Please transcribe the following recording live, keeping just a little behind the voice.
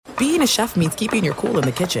being a chef means keeping your cool in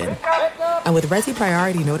the kitchen. And with Resi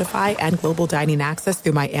Priority Notify and Global Dining Access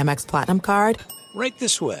through my Amex Platinum card, right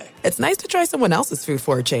this way. It's nice to try someone else's food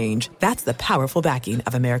for a change. That's the powerful backing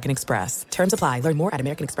of American Express. Terms apply. Learn more at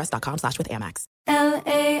americanexpress.com/withAmex.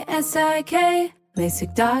 LASIK,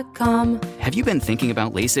 LASIK.com. Have you been thinking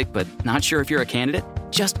about LASIK but not sure if you're a candidate?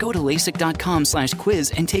 Just go to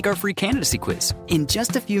LASIK.com/quiz and take our free candidacy quiz. In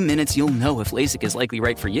just a few minutes, you'll know if LASIK is likely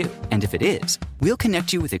right for you. And if it is, we'll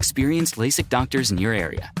connect you with experienced LASIK doctors in your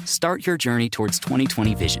area. Start your journey towards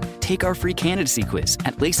 20/20 vision. Take our free candidacy quiz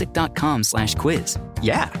at LASIK.com/quiz.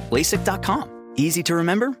 Yeah, LASIK.com. Easy to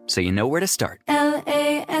remember, so you know where to start.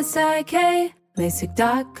 LASIK,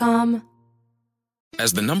 LASIK.com.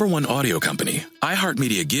 As the #1 audio company,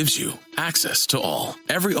 iHeartMedia gives you access to all.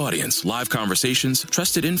 Every audience, live conversations,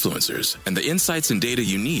 trusted influencers, and the insights and data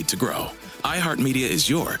you need to grow. iHeartMedia is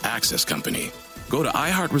your access company. Go to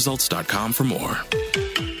iHeartResults.com for more.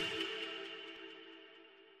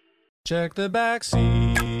 Check the back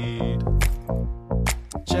seat.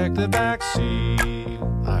 Check the back seat.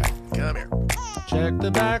 All right, come here. Check the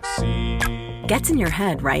back seat. Gets in your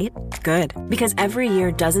head, right? Good. Because every year,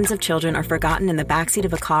 dozens of children are forgotten in the backseat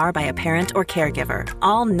of a car by a parent or caregiver.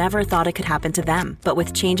 All never thought it could happen to them. But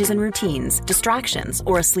with changes in routines, distractions,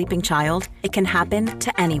 or a sleeping child, it can happen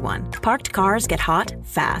to anyone. Parked cars get hot,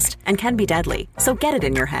 fast, and can be deadly. So get it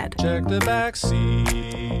in your head. Check the back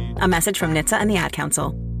seat. A message from NHTSA and the Ad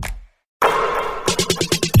Council.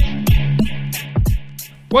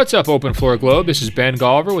 What's up, Open Floor Globe? This is Ben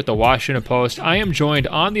Golliver with the Washington Post. I am joined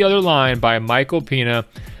on the other line by Michael Pina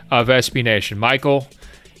of SB Nation. Michael,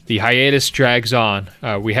 the hiatus drags on.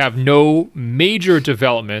 We have no major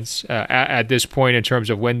developments at this point in terms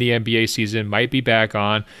of when the NBA season might be back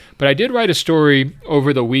on, but I did write a story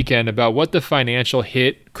over the weekend about what the financial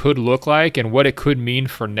hit could look like and what it could mean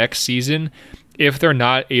for next season if they're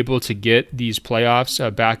not able to get these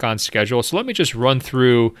playoffs back on schedule. So let me just run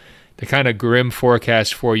through the kind of grim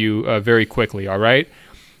forecast for you very quickly, all right?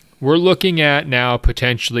 We're looking at now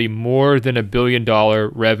potentially more than $1 billion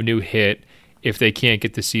revenue hit if they can't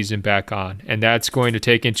get the season back on. And that's going to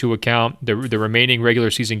take into account the remaining regular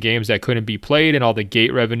season games that couldn't be played and all the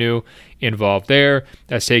gate revenue involved there.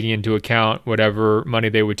 That's taking into account whatever money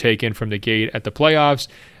they would take in from the gate at the playoffs.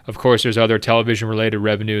 Of course, there's other television-related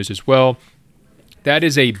revenues as well. That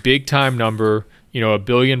is a big-time number, $1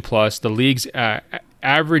 billion plus. The league's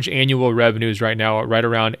average annual revenues right now are right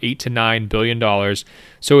around $8 to $9 billion.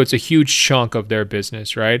 So it's a huge chunk of their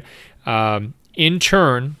business, right? In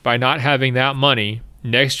turn, by not having that money,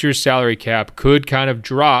 next year's salary cap could kind of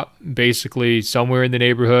drop basically somewhere in the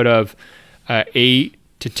neighborhood of $8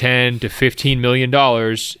 to $10 to $15 million,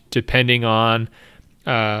 depending on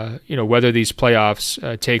whether these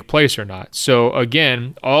playoffs take place or not. So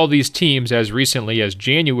again, all these teams as recently as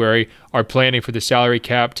January are planning for the salary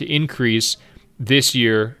cap to increase this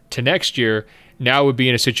year to next year. Now would be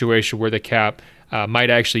in a situation where the cap might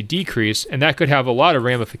actually decrease, and that could have a lot of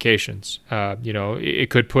ramifications. It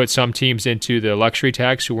could put some teams into the luxury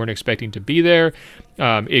tax who weren't expecting to be there.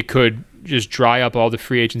 It could just dry up all the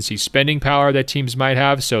free agency spending power that teams might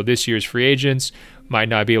have. So this year's free agents might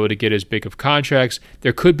not be able to get as big of contracts.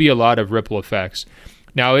 There could be a lot of ripple effects.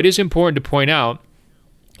 Now, it is important to point out,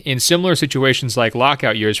 in similar situations like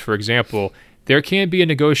lockout years, for example, there can be a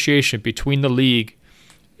negotiation between the league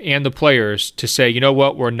and the players to say, you know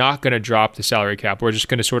what, we're not going to drop the salary cap. We're just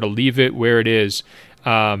going to sort of leave it where it is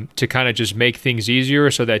to kind of just make things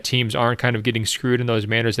easier so that teams aren't kind of getting screwed in those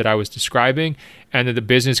manners that I was describing, and that the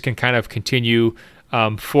business can kind of continue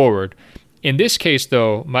forward. In this case,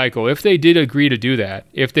 though, Michael, if they did agree to do that,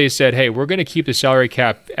 if they said, hey, we're going to keep the salary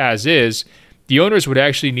cap as is, the owners would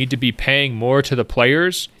actually need to be paying more to the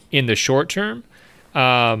players in the short term,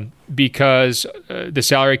 because the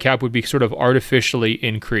salary cap would be sort of artificially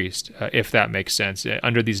increased, if that makes sense,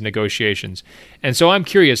 under these negotiations. And so I'm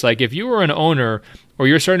curious, like if you were an owner or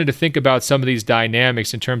you're starting to think about some of these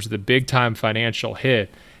dynamics in terms of the big-time financial hit,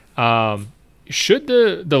 should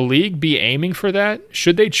the league be aiming for that?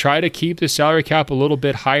 Should they try to keep the salary cap a little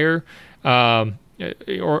bit higher,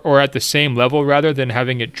 or at the same level rather than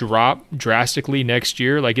having it drop drastically next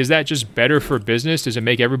year? Like, is that just better for business? Does it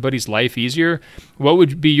make everybody's life easier? What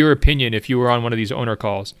would be your opinion if you were on one of these owner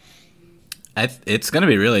calls? It's going to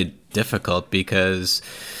be really difficult because,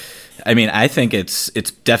 I think it's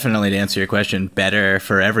definitely, to answer your question, better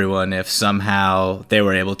for everyone if somehow they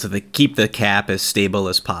were able to keep the cap as stable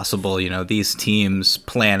as possible. These teams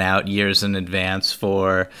plan out years in advance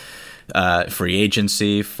for free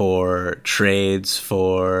agency, for trades,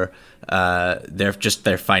 for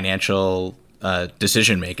their financial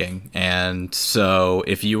decision making. And so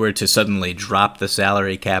if you were to suddenly drop the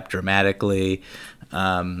salary cap dramatically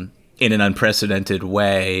in an unprecedented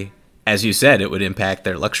way, as you said, it would impact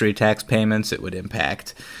their luxury tax payments. It would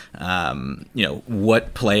impact,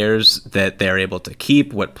 what players that they're able to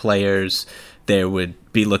keep, what players they would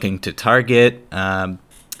be looking to target. And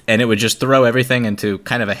it would just throw everything into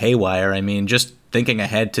kind of a haywire. I mean, just thinking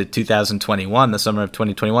ahead to 2021, the summer of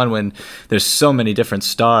 2021, when there's so many different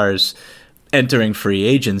stars entering free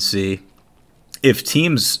agency, if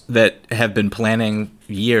teams that have been planning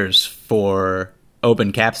years for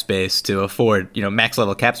open cap space to afford, max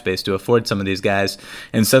level cap space to afford some of these guys,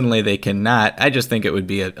 and suddenly they cannot, I just think it would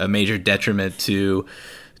be a major detriment to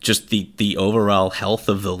just the overall health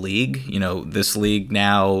of the league. This league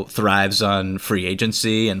now thrives on free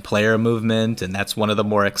agency and player movement, and that's one of the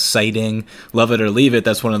more exciting, love it or leave it,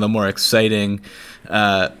 that's one of the more exciting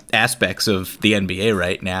aspects of the NBA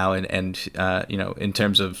right now, and in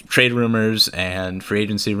terms of trade rumors and free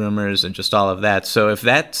agency rumors and just all of that. So if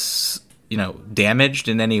that's damaged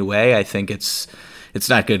in any way, I think it's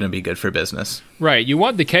not going to be good for business. Right. You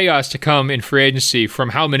want the chaos to come in free agency from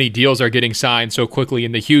how many deals are getting signed so quickly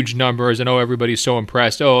and the huge numbers, and everybody's so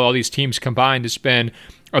impressed. All these teams combined to spend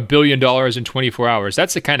 $1 billion in 24 hours.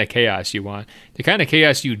 That's the kind of chaos you want. The kind of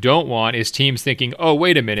chaos you don't want is teams thinking, oh,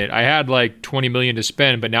 wait a minute, I had like $20 million to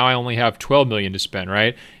spend, but now I only have $12 million to spend,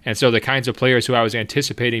 right? And so the kinds of players who I was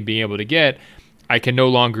anticipating being able to get, I can no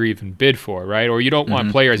longer even bid for, right? Or you don't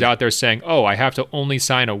want players out there saying, oh, I have to only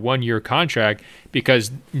sign a 1-year contract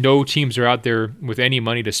because no teams are out there with any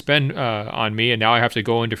money to spend on me, and now I have to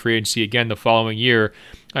go into free agency again the following year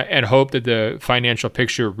and hope that the financial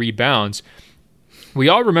picture rebounds. We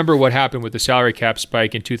all remember what happened with the salary cap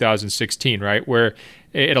spike in 2016, right? Where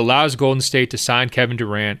it allows Golden State to sign Kevin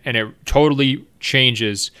Durant, and it totally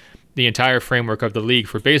changes the entire framework of the league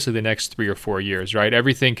for basically the next 3 or 4 years, right?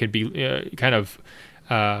 Everything could be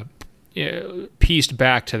pieced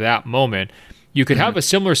back to that moment. You could have a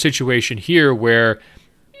similar situation here where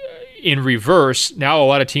in reverse, now a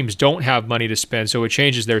lot of teams don't have money to spend, so it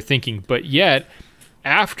changes their thinking. But yet,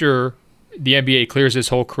 after the NBA clears this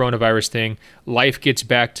whole coronavirus thing, life gets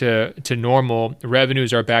back to normal,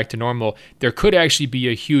 revenues are back to normal, there could actually be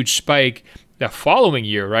a huge spike the following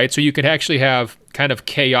year, right? So you could actually have kind of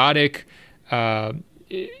chaotic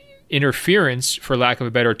interference, for lack of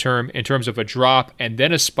a better term, in terms of a drop and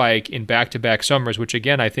then a spike in back-to-back summers, which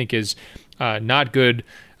again I think is not good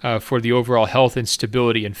for the overall health and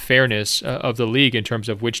stability and fairness of the league in terms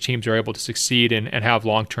of which teams are able to succeed and have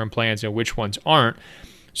long-term plans and which ones aren't.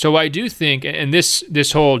 So I do think, and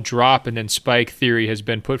this whole drop and then spike theory has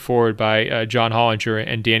been put forward by John Hollinger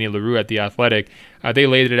and Danny LaRue at The Athletic. They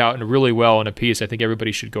laid it out really well in a piece. I think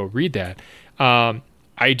everybody should go read that.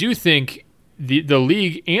 I do think the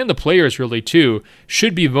league and the players really too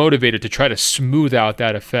should be motivated to try to smooth out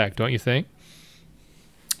that effect, don't you think?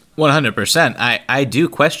 100%. I do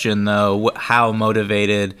question, though, how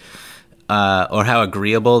motivated or how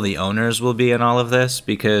agreeable the owners will be in all of this,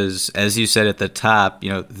 because as you said at the top,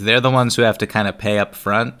 they're the ones who have to kind of pay up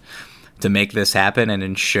front to make this happen and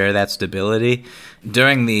ensure that stability.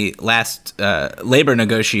 During the last labor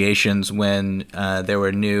negotiations, when there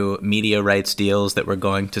were new media rights deals that were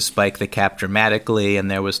going to spike the cap dramatically, and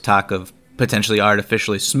there was talk of potentially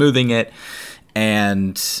artificially smoothing it,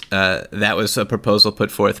 and that was a proposal put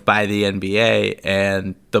forth by the NBA,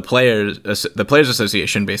 and the Players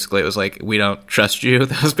Association basically was like, we don't trust you.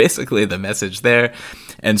 That was basically the message there.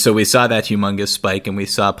 And so we saw that humongous spike, and we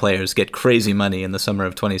saw players get crazy money in the summer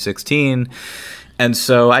of 2016. And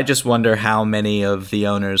so I just wonder how many of the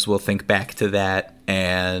owners will think back to that.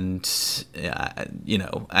 And,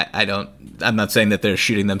 I'm not saying that they're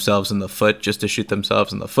shooting themselves in the foot just to shoot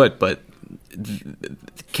themselves in the foot, but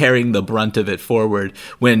carrying the brunt of it forward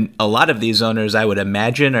when a lot of these owners, I would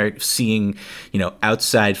imagine, are seeing,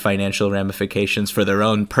 outside financial ramifications for their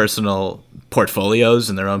own personal portfolios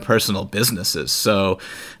and their own personal businesses. So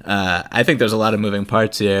I think there's a lot of moving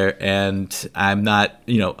parts here, and I'm not,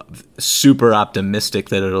 super optimistic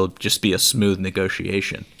that it'll just be a smooth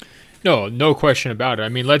negotiation. No question about it. I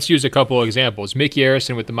mean, let's use a couple of examples. Mickey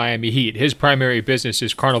Arison with the Miami Heat. His primary business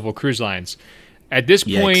is Carnival Cruise Lines. At this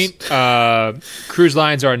point, cruise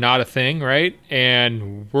lines are not a thing, right?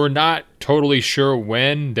 And we're not totally sure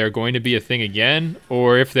when they're going to be a thing again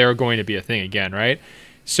or if they're going to be a thing again, right?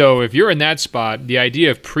 So if you're in that spot, the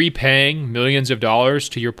idea of prepaying millions of dollars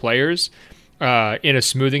to your players in a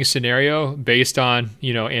smoothing scenario based on,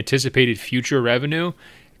 anticipated future revenue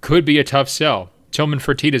could be a tough sell. Tillman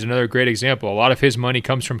Fertitta is another great example. A lot of his money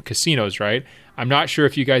comes from casinos, right? I'm not sure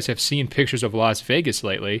if you guys have seen pictures of Las Vegas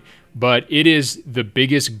lately, but it is the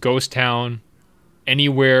biggest ghost town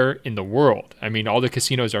anywhere in the world. I mean, all the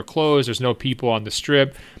casinos are closed. There's no people on the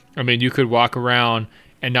strip. I mean, you could walk around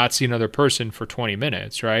and not see another person for 20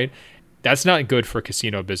 minutes, right? That's not good for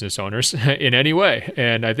casino business owners in any way.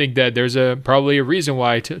 And I think that there's probably a reason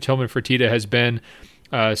why Tillman Fertitta has been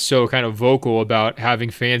so kind of vocal about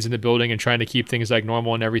having fans in the building and trying to keep things like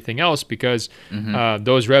normal and everything else, because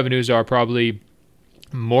those revenues are probably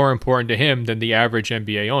more important to him than the average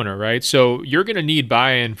NBA owner, right? So you're going to need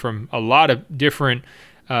buy-in from a lot of different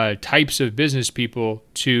types of business people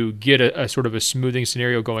to get a sort of a smoothing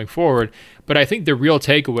scenario going forward. But I think the real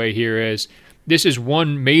takeaway here is this is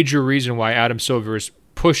one major reason why Adam Silver is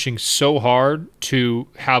pushing so hard to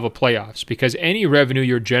have a playoffs, because any revenue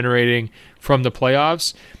you're generating from the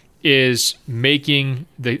playoffs is making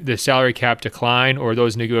the salary cap decline or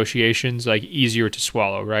those negotiations like easier to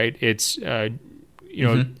swallow, right? It's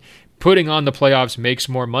putting on the playoffs makes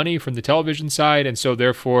more money from the television side, and so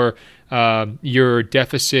therefore your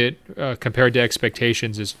deficit compared to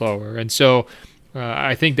expectations is lower. And so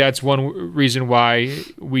I think that's one reason why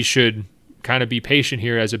we should kind of be patient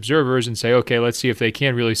here as observers and say, okay, let's see if they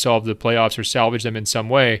can really solve the playoffs or salvage them in some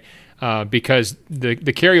way, because the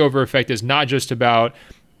carryover effect is not just about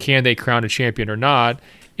can they crown a champion or not.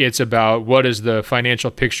 It's about what does the financial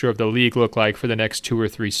picture of the league look like for the next 2 or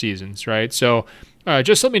 3 seasons, right? So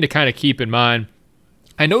just something to kind of keep in mind.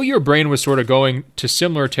 I know your brain was sort of going to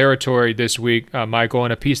similar territory this week, Michael,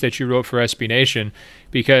 in a piece that you wrote for SB Nation,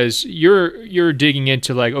 because you're digging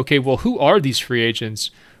into like, okay, well, who are these free agents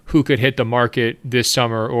who could hit the market this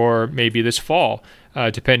summer or maybe this fall,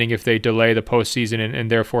 depending if they delay the postseason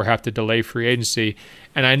and therefore have to delay free agency.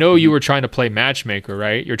 And I know you were trying to play matchmaker,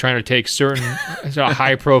 right? You're trying to take certain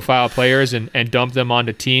high-profile players and dump them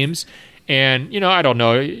onto teams. And, I don't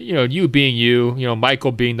know, you being you,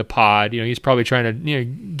 Michael being the pod, he's probably trying to,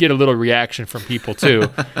 get a little reaction from people too,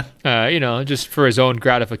 just for his own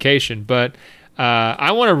gratification. But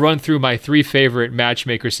I want to run through my 3 favorite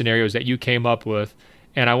matchmaker scenarios that you came up with,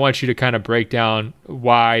 and I want you to kind of break down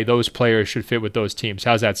why those players should fit with those teams.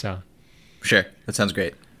 How's that sound? Sure. That sounds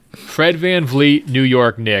great. Fred VanVleet, New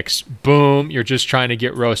York Knicks. Boom. You're just trying to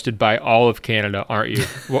get roasted by all of Canada, aren't you?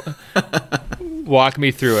 Walk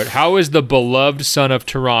me through it. How is the beloved son of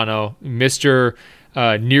Toronto, Mr.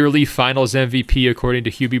 Nearly Finals MVP, according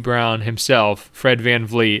to Hubie Brown himself, Fred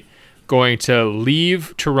VanVleet, going to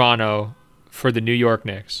leave Toronto for the New York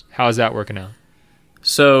Knicks? How's that working out?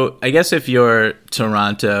 So I guess if you're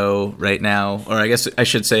Toronto right now, or I guess I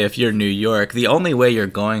should say if you're New York, the only way you're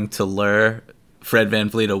going to lure Fred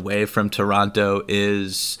VanVleet away from Toronto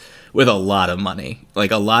is with a lot of money,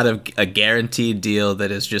 like a guaranteed deal that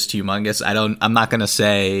is just humongous. I'm not going to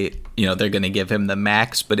say, they're going to give him the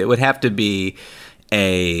max, but it would have to be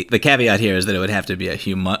the caveat here is that it would have to be a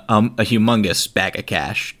humongous bag of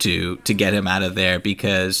cash to get him out of there,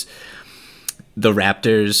 because the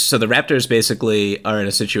Raptors basically are in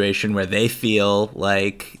a situation where they feel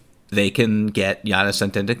like they can get Giannis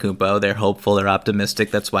Antetokounmpo. They're hopeful. They're optimistic.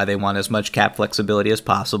 That's why they want as much cap flexibility as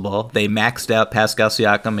possible. They maxed out Pascal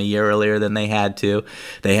Siakam a year earlier than they had to.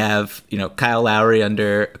 They have, Kyle Lowry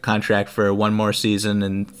under contract for 1 more season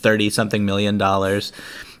and $30-something million.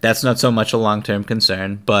 That's not so much a long-term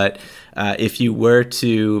concern. But if you were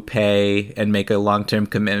to pay and make a long-term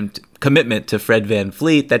commitment to Fred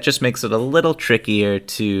VanVleet, that just makes it a little trickier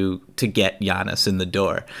to get Giannis in the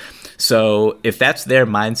door. So if that's their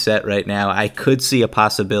mindset right now, I could see a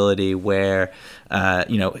possibility where,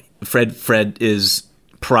 Fred is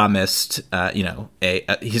promised,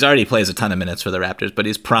 he's already plays a ton of minutes for the Raptors, but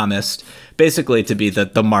he's promised basically to be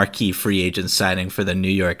the marquee free agent signing for the New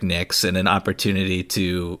York Knicks and an opportunity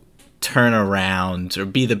to turn around or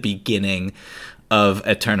be the beginning of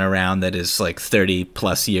a turnaround that is like 30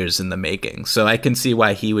 plus years in the making. So I can see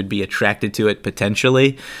why he would be attracted to it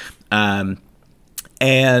potentially.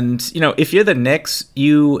 And, if you're the Knicks,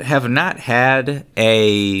 you have not had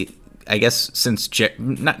since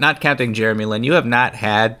not counting Jeremy Lin, you have not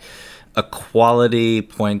had a quality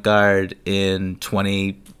point guard in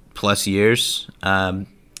 20 plus years. And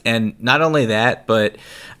not only that, but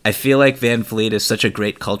I feel like VanVleet is such a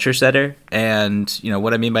great culture setter. And,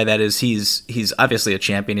 what I mean by that is he's obviously a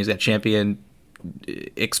champion. He's got champion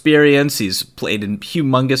experience. He's played in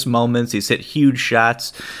humongous moments. He's hit huge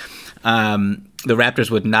shots. The Raptors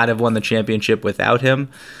would not have won the championship without him.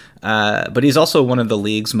 But he's also one of the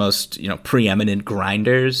league's most, preeminent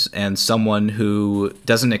grinders and someone who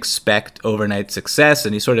doesn't expect overnight success.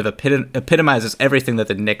 And he sort of epitomizes everything that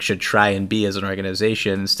the Knicks should try and be as an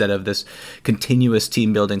organization instead of this continuous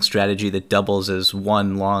team building strategy that doubles as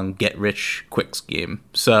one long get rich quick scheme.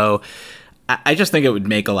 So I just think it would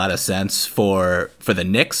make a lot of sense for the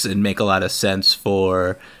Knicks and make a lot of sense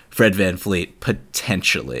for Fred VanVleet,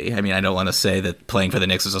 potentially. I mean, I don't want to say that playing for the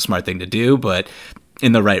Knicks is a smart thing to do, but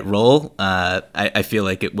in the right role, I feel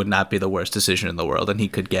like it would not be the worst decision in the world, and he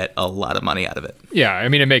could get a lot of money out of it. Yeah, I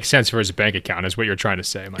mean, it makes sense for his bank account, is what you're trying to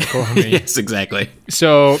say, Michael. I mean, yes, exactly.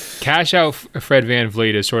 So cash out Fred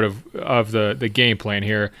VanVleet is sort of the game plan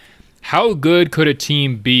here. How good could a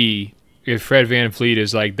team be if Fred VanVleet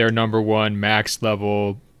is like their number one max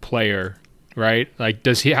level player, right? Like,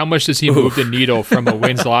 how much does he move the needle from a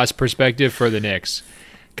wins-loss perspective for the Knicks?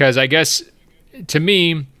 Because I guess, to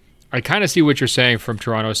me, I kind of see what you're saying from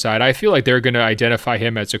Toronto's side. I feel like they're going to identify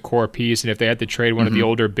him as a core piece, and if they had to trade one of the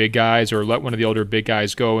older big guys or let one of the older big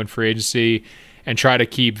guys go in free agency and try to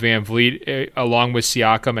keep VanVleet along with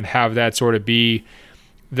Siakam and have that sort of be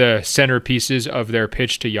the centerpieces of their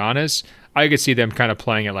pitch to Giannis, I could see them kind of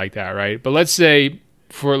playing it like that, right? But let's say,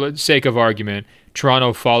 for the sake of argument,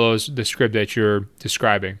 Toronto follows the script that you're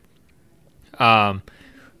describing.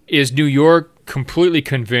 Is New York completely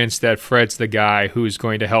convinced that Fred's the guy who's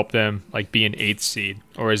going to help them like be an 8th seed,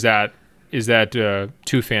 or is that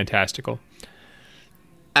too fantastical?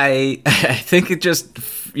 I think it just,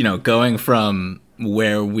 going from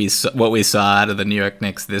what we saw out of the New York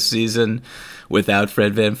Knicks this season without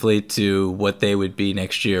Fred VanVleet to what they would be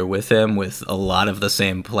next year with him, with a lot of the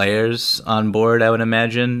same players on board, I would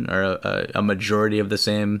imagine, or a majority of the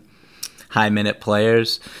same high-minute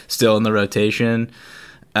players still in the rotation.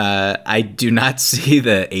 I do not see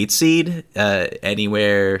the 8 seed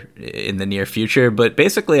anywhere in the near future, but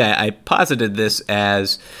basically I posited this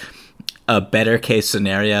as a better case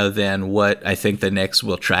scenario than what I think the Knicks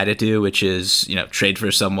will try to do, which is, trade for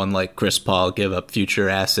someone like Chris Paul, give up future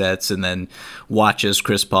assets, and then watch as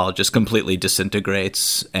Chris Paul just completely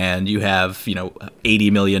disintegrates, and you have,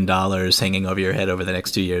 $80 million hanging over your head over the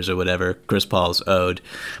next 2 years or whatever Chris Paul's owed.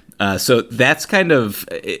 So that's kind of,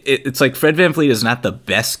 it's like Fred VanVleet is not the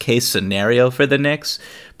best case scenario for the Knicks,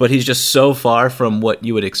 but he's just so far from what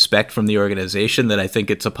you would expect from the organization that I think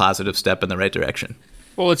it's a positive step in the right direction.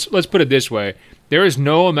 Well, let's put it this way. There is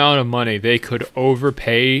no amount of money they could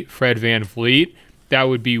overpay Fred VanVleet that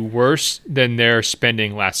would be worse than their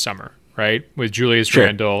spending last summer, right? With Julius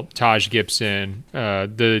Randle, Taj Gibson,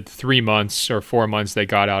 the 3 months or 4 months they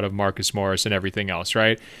got out of Marcus Morris and everything else,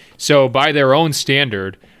 right? So by their own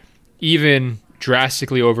standard, even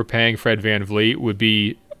drastically overpaying Fred VanVleet would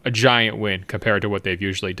be a giant win compared to what they've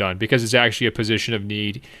usually done, because it's actually a position of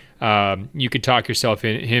need. You could talk yourself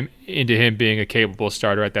into him being a capable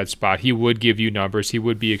starter at that spot. He would give you numbers. He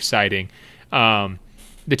would be exciting. The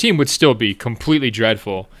team would still be completely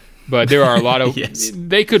dreadful, but there are a lot of yes.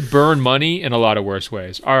 They could burn money in a lot of worse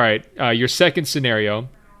ways. All right, your second scenario,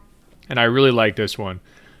 and I really like this one,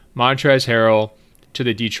 Montrezl Harrell to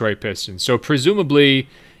the Detroit Pistons. So presumably,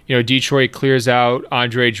 Detroit clears out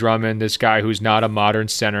Andre Drummond, this guy who's not a modern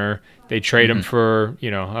center. They trade him for,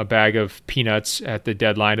 a bag of peanuts at the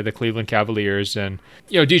deadline to the Cleveland Cavaliers. And,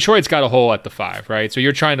 Detroit's got a hole at the 5, right? So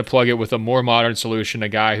you're trying to plug it with a more modern solution, a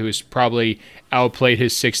guy who's probably outplayed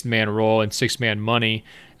his 6th-man role and 6-man money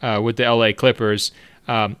with the LA Clippers.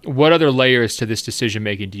 What other layers to this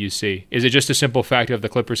decision-making do you see? Is it just a simple fact of the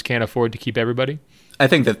Clippers can't afford to keep everybody? I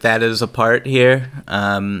think that is a part here.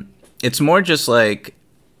 It's more just like,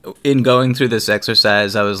 in going through this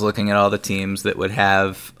exercise, I was looking at all the teams that would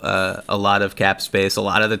have a lot of cap space. A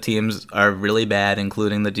lot of the teams are really bad,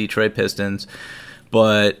 including the Detroit Pistons.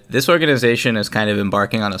 But this organization is kind of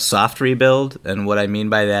embarking on a soft rebuild. And what I mean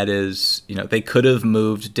by that is, they could have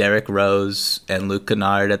moved Derrick Rose and Luke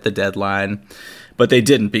Kennard at the deadline, but they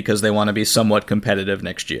didn't because they want to be somewhat competitive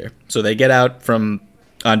next year. So they get out from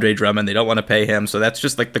Andre Drummond. They don't want to pay him. So that's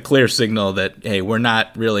just like the clear signal that, hey, we're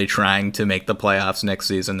not really trying to make the playoffs next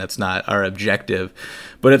season. That's not our objective.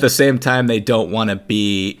 But at the same time, they don't want to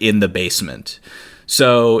be in the basement.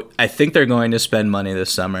 So I think they're going to spend money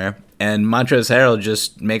this summer. And Montrezl Harrell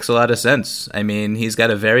just makes a lot of sense. I mean, he's got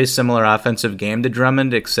a very similar offensive game to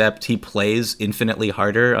Drummond, except he plays infinitely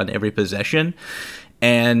harder on every possession.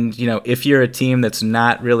 And, if you're a team that's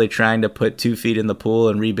not really trying to put 2 feet in the pool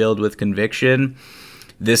and rebuild with conviction,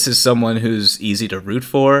 this is someone who's easy to root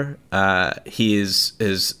for. His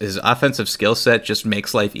offensive skill set just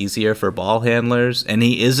makes life easier for ball handlers. And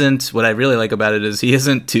what I really like about it is he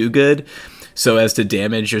isn't too good so as to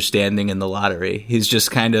damage your standing in the lottery. He's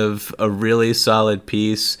just kind of a really solid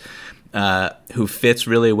piece who fits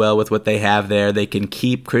really well with what they have there. They can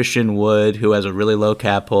keep Christian Wood, who has a really low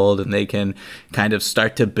cap hold, and they can kind of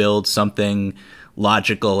start to build something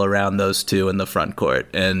logical around those two in the front court.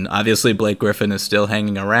 And obviously Blake Griffin is still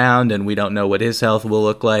hanging around, and we don't know what his health will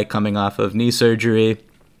look like coming off of knee surgery.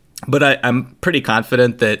 But I'm pretty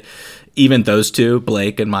confident that even those two,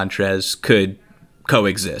 Blake and Montrez, could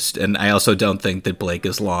coexist. And I also don't think that Blake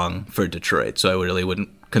is long for Detroit, so I really wouldn't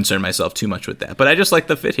concern myself too much with that. But I just like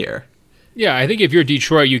the fit here. Yeah, I think if you're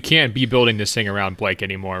Detroit, you can't be building this thing around Blake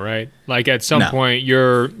anymore, right? Like at some point,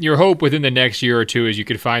 your hope within the next year or two is you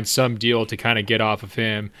could find some deal to kind of get off of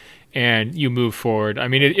him and you move forward. I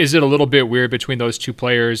mean, is it a little bit weird between those two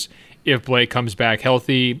players if Blake comes back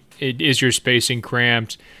healthy? Is your spacing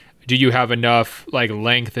cramped? Do you have enough like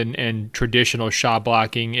length and traditional shot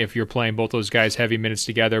blocking if you're playing both those guys heavy minutes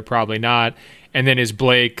together? Probably not. And then is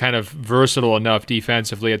Blake kind of versatile enough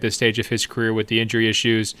defensively at this stage of his career with the injury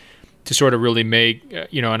issues to sort of really make,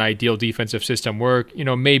 an ideal defensive system work?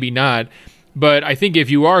 Maybe not. But I think if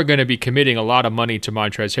you are going to be committing a lot of money to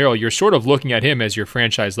Montrezl Harrell, you're sort of looking at him as your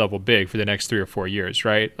franchise level big for the next 3 or 4 years,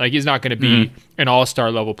 right? Like he's not going to be an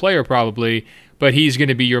all-star level player probably, but he's going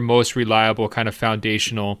to be your most reliable kind of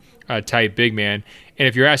foundational type big man. And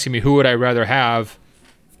if you're asking me who would I rather have,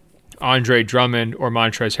 Andre Drummond or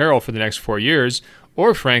Montrezl Harrell for the next 4 years,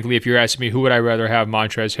 or frankly, if you're asking me who would I rather have,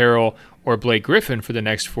 Montrezl Harrell or Blake Griffin for the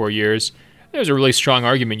next 4 years, there's a really strong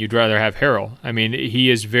argument you'd rather have Harrell. I mean, he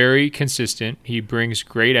is very consistent. He brings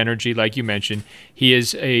great energy, like you mentioned. He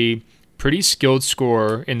is a pretty skilled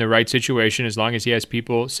scorer in the right situation as long as he has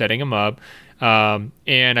people setting him up.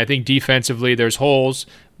 And I think defensively there's holes,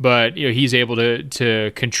 but he's able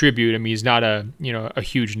to contribute. I mean, he's not a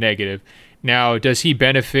huge negative. Now, does he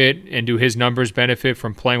benefit and do his numbers benefit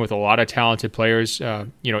from playing with a lot of talented players,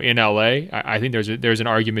 in LA? I think there's an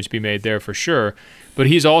argument to be made there for sure. But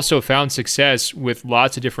he's also found success with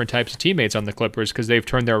lots of different types of teammates on the Clippers because they've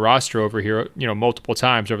turned their roster over here, multiple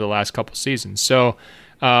times over the last couple seasons. So,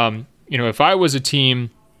 if I was a team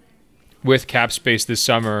with cap space this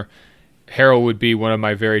summer, Harrell would be one of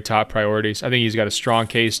my very top priorities. I think he's got a strong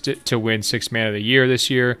case to win Sixth Man of the Year this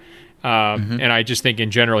year. And I just think in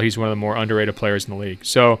general he's one of the more underrated players in the league.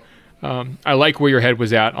 So I like where your head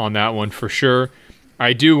was at on that one for sure.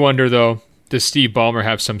 I do wonder, though, does Steve Ballmer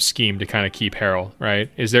have some scheme to kind of keep Harrell, right?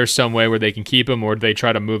 Is there some way where they can keep him, or do they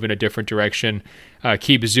try to move in a different direction,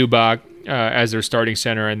 keep Zubac as their starting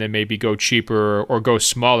center and then maybe go cheaper or go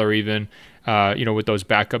smaller even, with those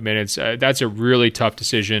backup minutes? That's a really tough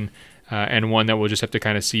decision and one that we'll just have to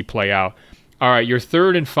kind of see play out. All right, your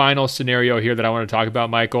third and final scenario here that I want to talk about,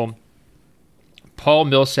 Michael, Paul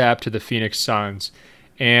Millsap to the Phoenix Suns.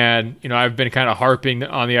 And, I've been kind of harping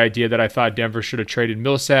on the idea that I thought Denver should have traded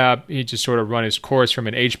Millsap. He just sort of run his course from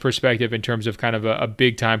an age perspective in terms of kind of a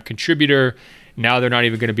big-time contributor. Now they're not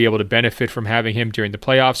even going to be able to benefit from having him during the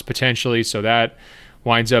playoffs potentially, so that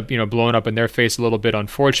winds up, blowing up in their face a little bit,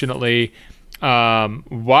 unfortunately.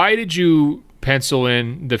 Why did you pencil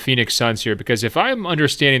in the Phoenix Suns here? Because if I'm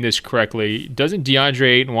understanding this correctly, doesn't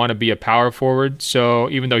DeAndre Ayton want to be a power forward?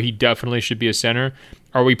 So even though he definitely should be a center,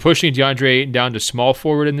 are we pushing DeAndre Ayton down to small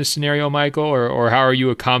forward in this scenario, Michael, or how are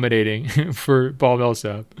you accommodating for Paul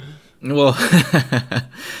Millsap? Well,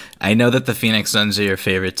 I know that the Phoenix Suns are your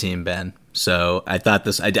favorite team, Ben. So I thought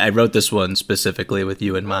I wrote this one specifically with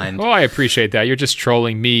you in mind. Well, I appreciate that. You're just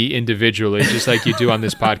trolling me individually, just like you do on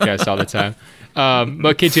this podcast all the time.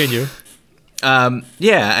 But continue.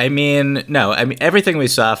 Everything we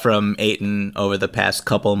saw from Ayton over the past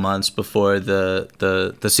couple months before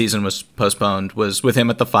the season was postponed was with him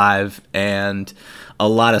at the 5 and a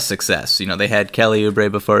lot of success. They had Kelly Oubre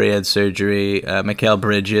before he had surgery, Mikal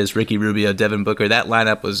Bridges, Ricky Rubio, Devin Booker. That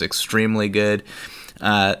lineup was extremely good.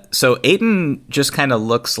 So Ayton just kind of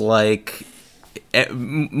looks like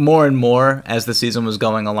more and more as the season was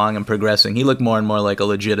going along and progressing, he looked more and more like a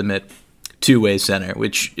legitimate two-way center,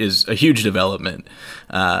 which is a huge development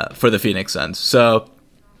for the Phoenix Suns. So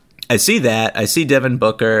I see that. I see Devin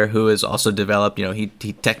Booker, who has also developed.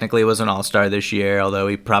 He technically was an all-star this year, although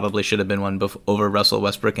he probably should have been one over Russell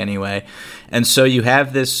Westbrook anyway. And so you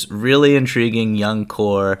have this really intriguing young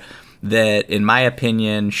core that, in my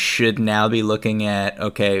opinion, should now be looking at,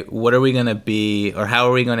 okay, what are we going to be, or how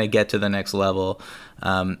are we going to get to the next level,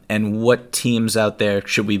 and what teams out there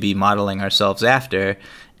should we be modeling ourselves after?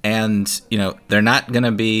 And, they're not going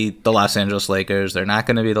to be the Los Angeles Lakers. They're not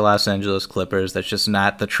going to be the Los Angeles Clippers. That's just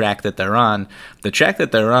not the track that they're on. The track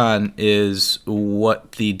that they're on is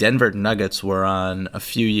what the Denver Nuggets were on a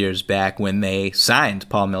few years back when they signed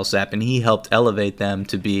Paul Millsap, and he helped elevate them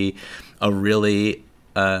to be a really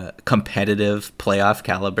competitive playoff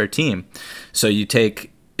caliber team. So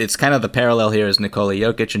it's kind of the parallel here is Nikola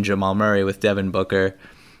Jokic and Jamal Murray with Devin Booker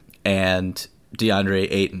and DeAndre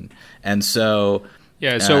Ayton. And so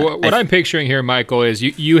Yeah, so what I'm picturing here, Michael, is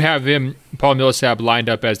you have Paul Millsap, lined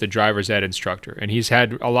up as the driver's ed instructor, and he's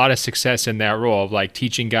had a lot of success in that role of like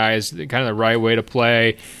teaching guys kind of the right way to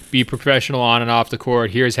play, be professional on and off the court.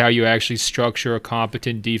 Here's how you actually structure a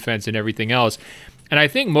competent defense and everything else. And I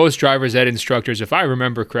think most driver's ed instructors, if I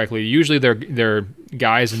remember correctly, usually they're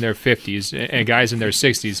guys in their 50s and guys in their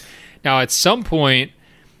 60s. Now, at some point,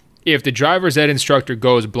 if the driver's ed instructor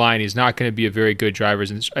goes blind, he's not going to be a very good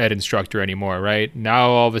driver's ed instructor anymore, right?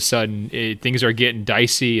 Now, all of a sudden, things are getting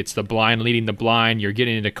dicey. It's the blind leading the blind. You're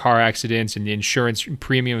getting into car accidents, and the insurance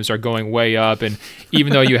premiums are going way up. And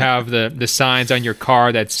even though you have the signs on your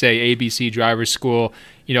car that say ABC Driver's School,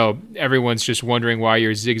 everyone's just wondering why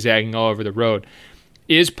you're zigzagging all over the road.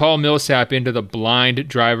 Is Paul Millsap into the blind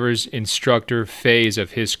driver's instructor phase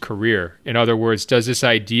of his career? In other words, does this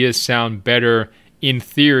idea sound better in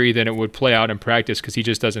theory than it would play out in practice because he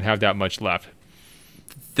just doesn't have that much left?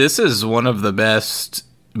 This is one of the best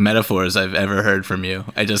metaphors I've ever heard from you.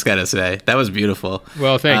 I just got to say, that was beautiful.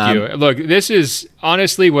 Well, thank you. Look, this is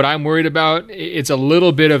honestly what I'm worried about. It's a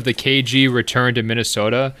little bit of the KG return to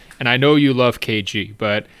Minnesota, and I know you love KG,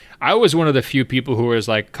 but I was one of the few people who was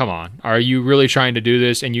like, come on, are you really trying to do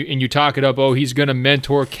this? And you talk it up, oh, he's going to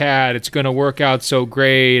mentor Cat. It's going to work out so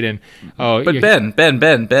great. And But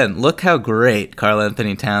Ben, look how great Karl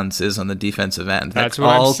Anthony Towns is on the defensive end. That's what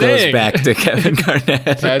I'm saying. Goes back to Kevin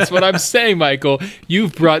Garnett. That's what I'm saying, Michael.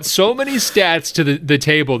 You've brought so many stats to the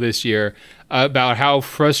table this year about how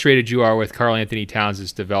frustrated you are with Karl Anthony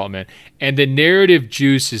Towns' development. And the narrative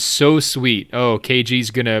juice is so sweet. Oh,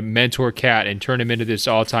 KG's going to mentor Cat and turn him into this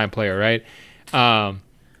all-time player, right?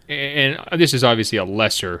 And this is obviously a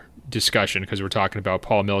lesser discussion because we're talking about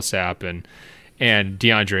Paul Millsap and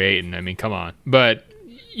DeAndre Ayton. I mean, come on. But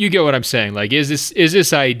you get what I'm saying. Like, is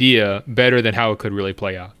this idea better than how it could really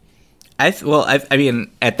play out? I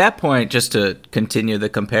mean, at that point, just to continue the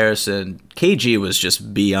comparison, KG was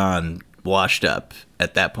just beyond washed up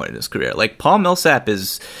at that point in his career. Like, Paul Millsap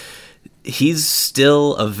he's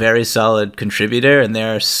still a very solid contributor, and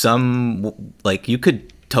there are some, like, you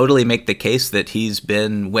could totally make the case that he's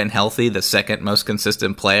been, when healthy, the second most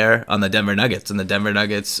consistent player on the Denver Nuggets, and the Denver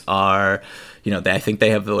Nuggets are, I think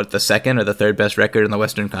they have the second or the third best record in the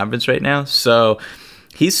Western Conference right now. So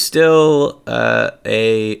he's still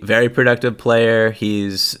a very productive player.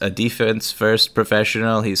 He's a defense-first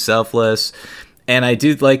professional. He's selfless. And I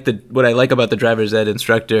do like what I like about the driver's ed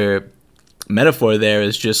instructor metaphor there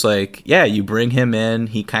is just like, yeah, you bring him in.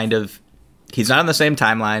 He's not on the same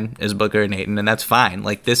timeline as Booker and Ayton, and that's fine.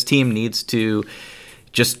 Like, this team needs to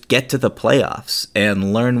just get to the playoffs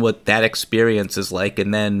and learn what that experience is like.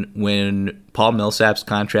 And then when Paul Millsap's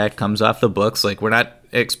contract comes off the books, like, we're not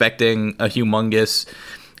expecting a humongous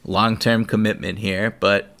long-term commitment here,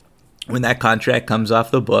 but when that contract comes off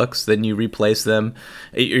the books, then you replace them.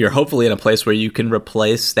 You're hopefully in a place where you can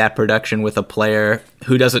replace that production with a player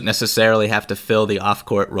who doesn't necessarily have to fill the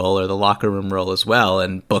off-court role or the locker room role as well.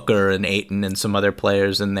 And Booker and Ayton and some other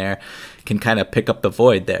players in there can kind of pick up the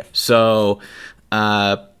void there. So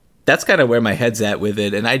that's kind of where my head's at with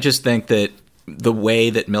it. And I just think that the way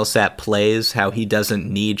that Millsap plays, how he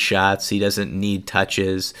doesn't need shots, he doesn't need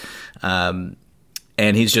touches,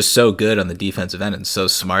 and he's just so good on the defensive end and so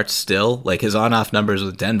smart still. Like, his on-off numbers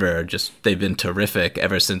with Denver they've been terrific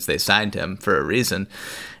ever since they signed him for a reason.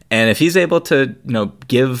 And if he's able to,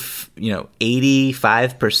 give,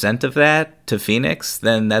 85% of that to Phoenix,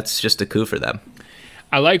 then that's just a coup for them.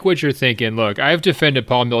 I like what you're thinking. Look, I've defended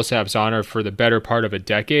Paul Millsap's honor for the better part of a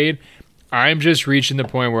decade. I'm just reaching the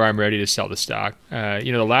point where I'm ready to sell the stock.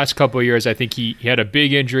 The last couple of years, I think he had a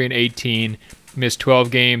big injury in 18, missed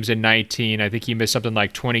 12 games in 19. I think he missed something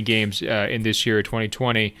like 20 games in this year,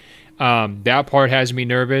 2020. That part has me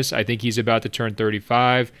nervous. I think he's about to turn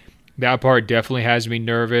 35. That part definitely has me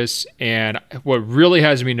nervous. And what really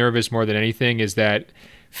has me nervous more than anything is that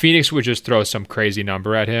Phoenix would just throw some crazy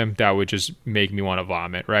number at him that would just make me want to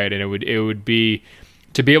vomit, right? And it would be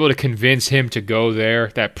to be able to convince him to go there,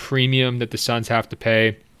 that premium that the Suns have to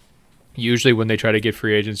pay, usually when they try to get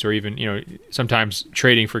free agents or even, sometimes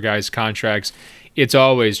trading for guys' contracts, it's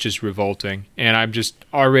always just revolting. And I'm just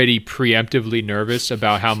already preemptively nervous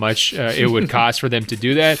about how much it would cost for them to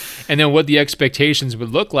do that. And then what the expectations would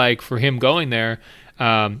look like for him going there.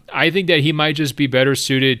 I think that he might just be better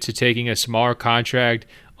suited to taking a smaller contract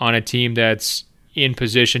on a team that's in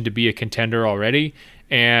position to be a contender already,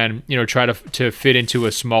 and try to fit into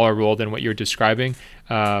a smaller role than what you're describing.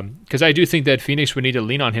 Because I do think that Phoenix would need to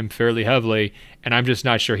lean on him fairly heavily, and I'm just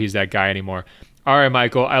not sure he's that guy anymore. All right,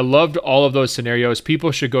 Michael, I loved all of those scenarios.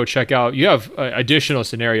 People should go check out. You have additional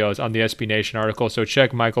scenarios on the SB Nation article, so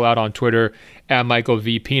check Michael out on Twitter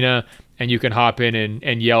 @MichaelVPina. and you can hop in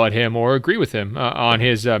and yell at him or agree with him on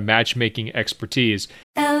his matchmaking expertise.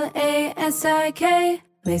 LASIK,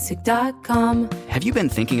 LASIK.com. Have you been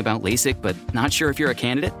thinking about LASIK but not sure if you're a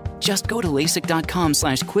candidate? Just go to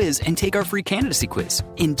LASIK.com/quiz and take our free candidacy quiz.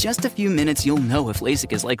 In just a few minutes, you'll know if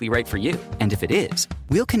LASIK is likely right for you. And if it is,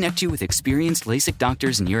 we'll connect you with experienced LASIK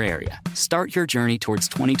doctors in your area. Start your journey towards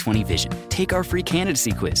 20/20 vision. Take our free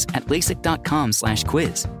candidacy quiz at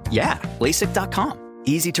LASIK.com/quiz. Yeah, LASIK.com.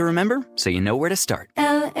 Easy to remember, so you know where to start.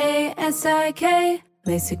 LASIK,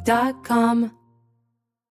 LASIK.com.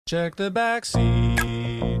 Check the back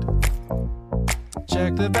seat.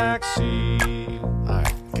 Check the back seat. All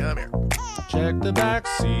right, come here. Check the back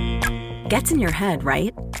seat. Gets in your head,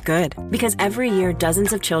 right? Good. Because every year,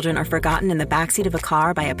 dozens of children are forgotten in the backseat of a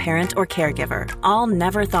car by a parent or caregiver. All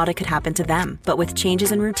never thought it could happen to them. But with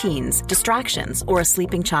changes in routines, distractions, or a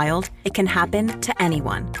sleeping child, it can happen to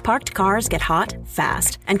anyone. Parked cars get hot,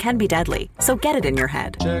 fast, and can be deadly. So get it in your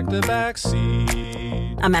head. Check the back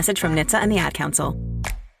seat. A message from NHTSA and the Ad Council.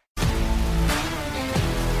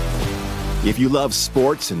 If you love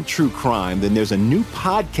sports and true crime, then there's a new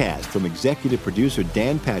podcast from executive producer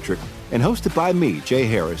Dan Patrick and hosted by me, Jay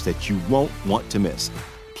Harris, that you won't want to miss.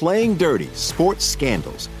 Playing Dirty: Sports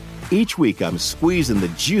Scandals. Each week, I'm squeezing the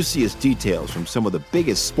juiciest details from some of the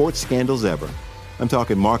biggest sports scandals ever. I'm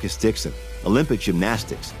talking Marcus Dixon, Olympic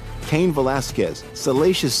gymnastics, Cain Velasquez,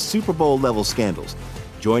 salacious Super Bowl-level scandals.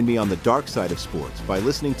 Join me on the dark side of sports by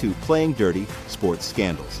listening to Playing Dirty: Sports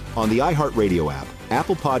Scandals on the iHeartRadio app,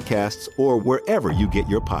 Apple Podcasts, or wherever you get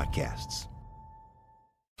your podcasts.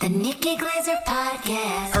 The Nikki Glaser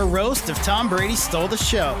Podcast. Her roast of Tom Brady stole the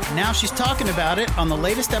show. Now she's talking about it on the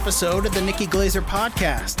latest episode of the Nikki Glaser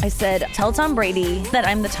Podcast. I said, tell Tom Brady that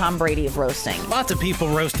I'm the Tom Brady of roasting. Lots of people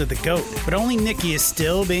roasted the GOAT, but only Nikki is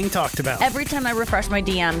still being talked about. Every time I refresh my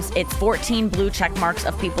DMs, it's 14 blue check marks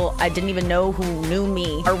of people I didn't even know who knew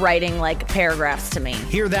me are writing like paragraphs to me.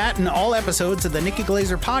 Hear that in all episodes of the Nikki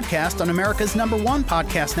Glaser Podcast on America's #1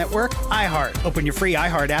 podcast network, iHeart. Open your free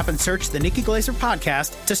iHeart app and search the Nikki Glaser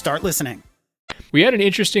Podcast to start listening. We had an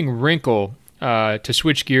interesting wrinkle to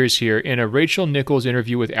switch gears here in a Rachel Nichols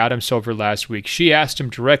interview with Adam Silver last week. She asked him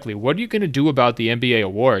directly, what are you going to do about the NBA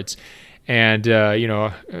awards? And,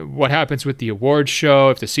 what happens with the awards show?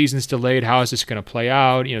 If the season's delayed, how is this going to play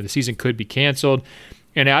out? The season could be canceled.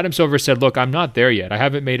 And Adam Silver said, look, I'm not there yet. I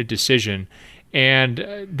haven't made a decision. And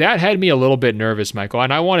that had me a little bit nervous, Michael.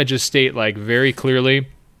 And I want to just state very clearly,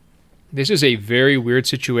 this is a very weird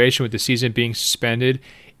situation with the season being suspended.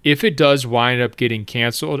 If it does wind up getting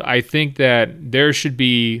canceled, I think that there should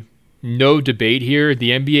be no debate here. The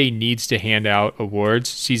NBA needs to hand out awards,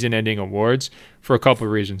 season-ending awards, for a couple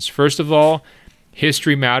of reasons. First of all,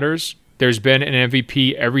 history matters. There's been an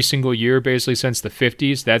MVP every single year, basically since the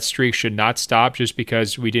 50s. That streak should not stop just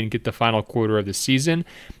because we didn't get the final quarter of the season.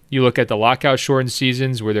 You look at the lockout-shortened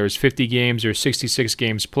seasons where there's 50 games or 66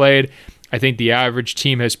 games played. I think the average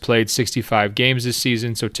team has played 65 games this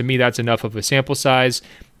season, so to me that's enough of a sample size.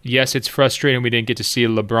 Yes, it's frustrating we didn't get to see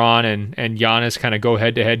LeBron and Giannis kind of go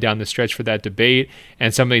head-to-head down the stretch for that debate,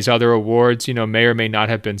 and some of these other awards, may or may not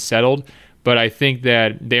have been settled, but I think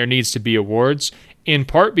that there needs to be awards, in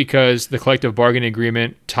part because the collective bargaining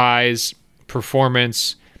agreement ties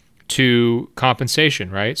performance to compensation,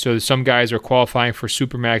 right? So some guys are qualifying for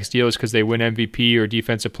Supermax deals because they win MVP or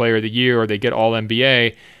Defensive Player of the Year or they get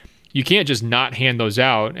All-NBA. You can't just not hand those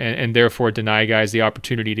out and therefore deny guys the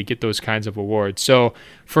opportunity to get those kinds of awards. So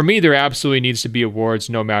for me, there absolutely needs to be awards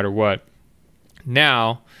no matter what.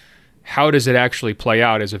 Now, how does it actually play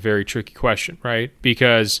out is a very tricky question, right?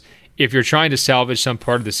 Because if you're trying to salvage some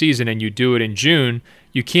part of the season and you do it in June,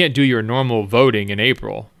 you can't do your normal voting in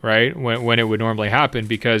April, right? When it would normally happen,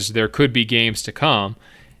 because there could be games to come.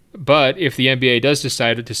 But if the NBA does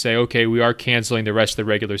decide to say, okay, we are canceling the rest of the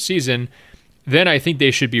regular season, then I think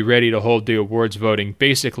they should be ready to hold the awards voting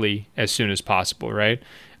basically as soon as possible, right?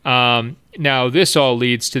 Now, this all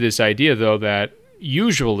leads to this idea, though, that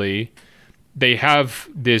usually they have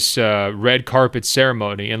this red carpet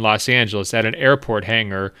ceremony in Los Angeles at an airport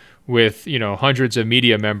hangar with, hundreds of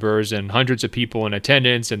media members and hundreds of people in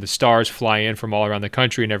attendance, and the stars fly in from all around the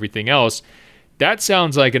country and everything else. That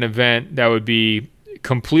sounds like an event that would be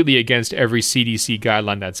completely against every CDC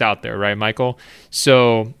guideline that's out there, right, Michael?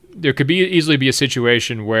 So there could easily be a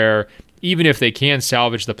situation where even if they can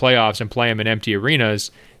salvage the playoffs and play them in empty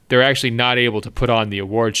arenas, they're actually not able to put on the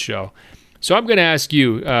awards show. So I'm going to ask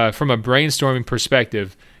you, from a brainstorming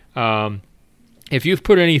perspective, if you've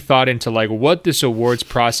put any thought into what this awards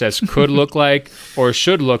process could look like or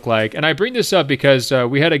should look like. And I bring this up because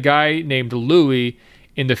we had a guy named Louis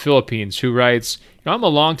in the Philippines, who writes, I'm a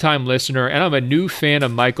longtime listener and I'm a new fan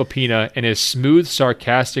of Michael Pina and his smooth,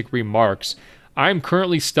 sarcastic remarks. I'm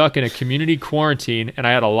currently stuck in a community quarantine and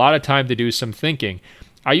I had a lot of time to do some thinking.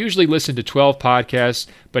 I usually listen to 12 podcasts,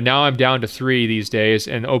 but now I'm down to 3 these days,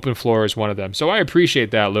 and Open Floor is one of them. So I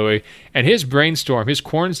appreciate that, Louis. And his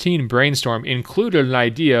quarantine brainstorm, included an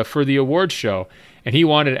idea for the awards show. And he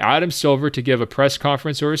wanted Adam Silver to give a press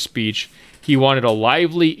conference or a speech. He wanted a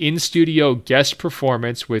lively in-studio guest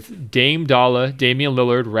performance with Dame Damian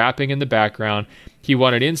Lillard rapping in the background. He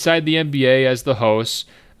wanted Inside the NBA as the host.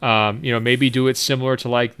 Maybe do it similar to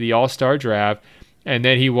like the All-Star Draft. And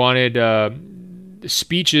then he wanted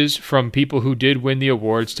speeches from people who did win the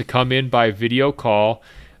awards to come in by video call.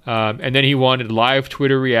 And then he wanted live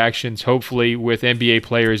Twitter reactions, hopefully with NBA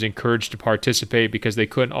players encouraged to participate because they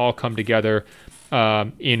couldn't all come together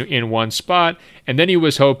in one spot. And then he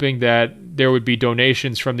was hoping that there would be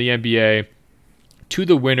donations from the NBA to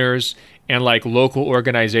the winners and like local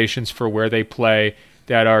organizations for where they play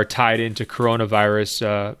that are tied into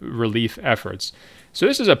coronavirus relief efforts. So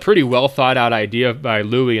this is a pretty well thought out idea by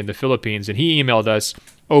Louis in the Philippines, and he emailed us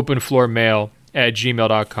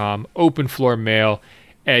openfloormail@gmail.com,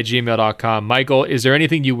 openfloormail@gmail.com. Michael, is there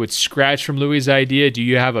anything you would scratch from Louis' idea? Do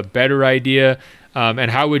you have a better idea?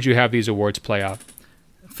 And how would you have these awards play out?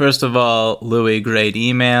 First of all, Louis, great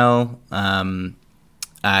email.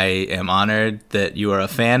 I am honored that you are a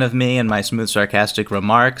fan of me and my smooth, sarcastic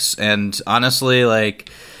remarks. And honestly,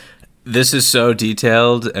 this is so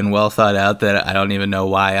detailed and well thought out that I don't even know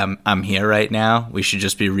why I'm here right now. We should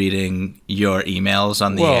just be reading your emails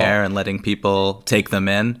on the air and letting people take them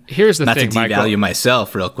in. Here's the thing, Not to devalue Michael.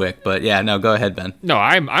 myself real quick, but yeah, no, go ahead, Ben. No,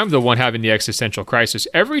 I'm the one having the existential crisis.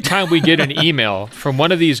 Every time we get an email from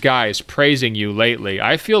one of these guys praising you lately,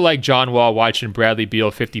 I feel like John Wall watching Bradley Beal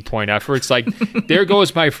 50-point efforts. Like, there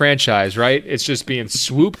goes my franchise, right? It's just being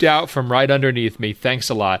swooped out from right underneath me. Thanks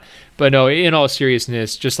a lot. But no, in all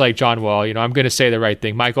seriousness, just like John Wall, I'm going to say the right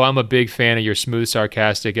thing. Michael, I'm a big fan of your smooth,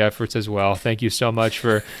 sarcastic efforts as well. Thank you so much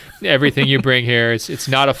for everything you bring here. It's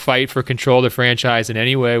not a fight for control of the franchise in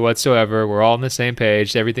any way whatsoever. We're all on the same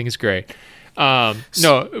page. Everything is great.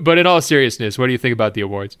 No, but in all seriousness, what do you think about the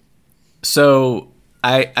awards? So,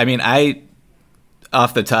 I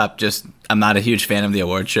off the top, I'm not a huge fan of the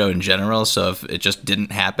award show in general, so if it just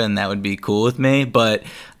didn't happen, that would be cool with me. But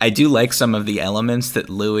I do like some of the elements that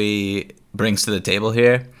Louis brings to the table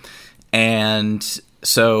here. And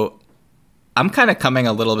so I'm kind of coming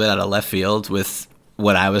a little bit out of left field with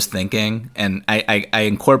what I was thinking. And I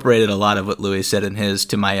incorporated a lot of what Louis said in his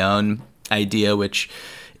to my own idea, which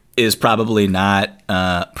is probably not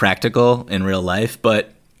practical in real life.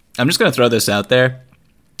 But I'm just going to throw this out there.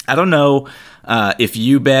 I don't know if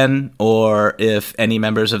you, Ben, or if any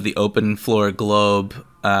members of the Open Floor Globe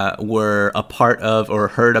were a part of or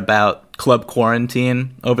heard about Club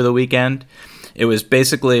Quarantine over the weekend. It was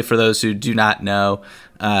basically, for those who do not know,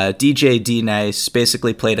 DJ D-Nice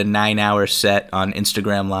basically played a 9-hour set on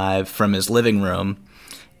Instagram Live from his living room.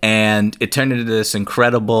 And it turned into this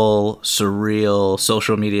incredible, surreal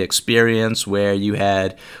social media experience where you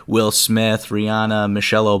had Will Smith, Rihanna,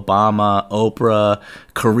 Michelle Obama, Oprah,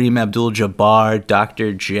 Kareem Abdul-Jabbar,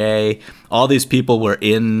 Dr. J. All these people were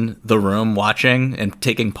in the room watching and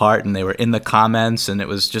taking part, and they were in the comments. And it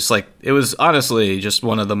was just it was honestly just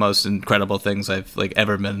one of the most incredible things I've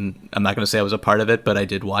ever been. I'm not going to say I was a part of it, but I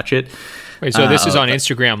did watch it. Wait, so this is on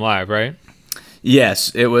Instagram Live, right?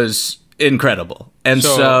 Yes, it was incredible. And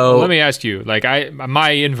so let me ask you,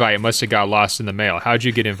 my invite must have got lost in the mail. How'd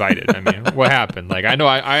you get invited? I mean, what happened? I know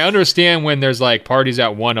I understand when there's parties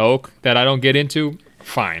at One Oak that I don't get into.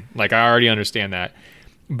 Fine. I already understand that.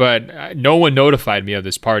 But no one notified me of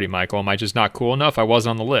this party, Michael. Am I just not cool enough? I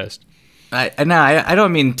wasn't on the list. I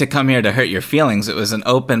don't mean to come here to hurt your feelings. It was an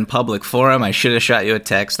open public forum. I should have shot you a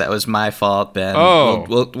text. That was my fault, Ben. Oh,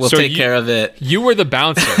 we'll take care of it. You were the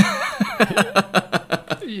bouncer.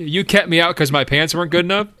 You kept me out because my pants weren't good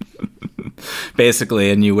enough?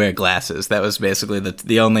 Basically, and you wear glasses. That was basically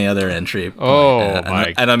the only other entry. Oh,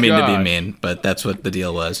 my I don't mean to be mean, but that's what the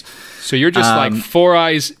deal was. So you're just 4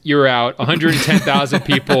 eyes, you're out, 110,000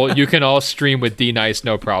 people. You can all stream with D-Nice,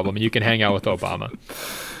 no problem. You can hang out with Obama.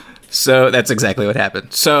 So that's exactly what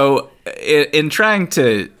happened. So in trying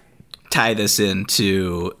to tie this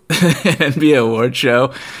into an NBA award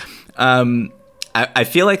show, I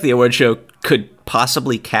feel like the award show could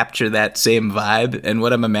possibly capture that same vibe. And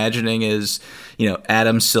what I'm imagining is,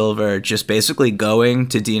 Adam Silver just basically going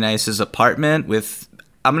to D-Nice's apartment with,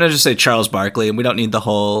 I'm going to just say Charles Barkley, and we don't need the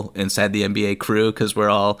whole Inside the NBA crew because we're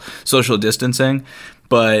all social distancing.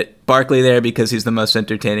 But Barkley there because he's the most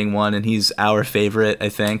entertaining one, and he's our favorite, I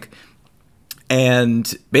think.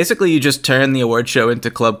 And basically you just turn the award show into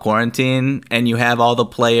Club Quarantine, and you have all the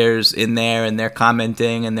players in there, and they're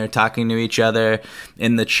commenting and they're talking to each other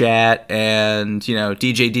in the chat. And, you know,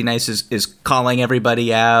 DJ D-Nice is calling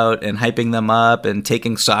everybody out and hyping them up and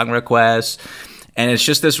taking song requests. And it's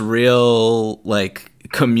just this real, like,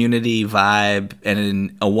 community vibe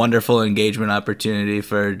and a wonderful engagement opportunity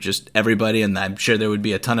for just everybody. And I'm sure there would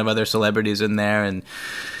be a ton of other celebrities in there. And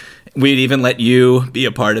we'd even let you be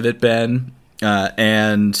a part of it, Ben.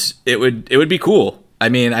 And it would be cool. I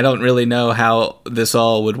mean, I don't really know how this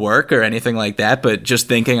all would work or anything like that, but just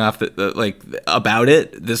thinking off about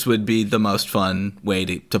it, this would be the most fun way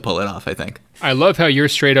to pull it off, I think. I love how you're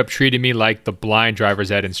straight up treating me like the blind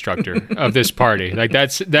driver's ed instructor of this party. Like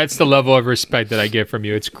that's the level of respect that I get from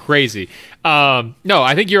you. It's crazy. No,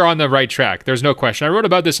 I think you're on the right track. There's no question. I wrote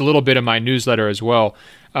about this a little bit in my newsletter as well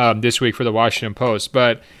this week for the Washington Post,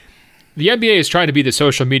 but the NBA is trying to be the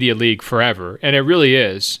social media league forever, and it really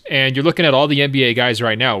is. And you're looking at all the NBA guys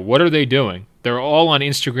right now. What are they doing? They're all on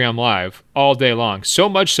Instagram Live all day long. So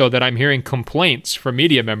much so that I'm hearing complaints from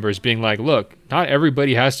media members being like, look, not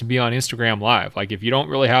everybody has to be on Instagram Live. Like, if you don't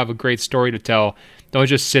really have a great story to tell, don't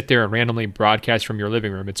just sit there and randomly broadcast from your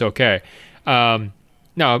living room. It's okay.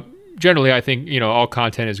 Now, generally, I think, you know, all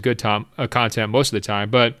content is good content most of the time,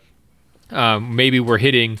 but maybe we're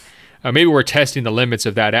hitting... maybe we're testing the limits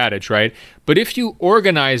of that adage, right? But if you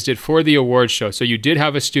organized it for the award show, so you did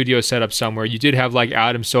have a studio set up somewhere, you did have like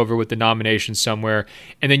Adam Silver with the nominations somewhere,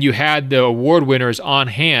 and then you had the award winners on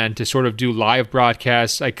hand to sort of do live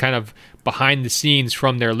broadcasts, like kind of behind the scenes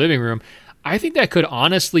from their living room, I think that could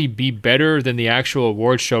honestly be better than the actual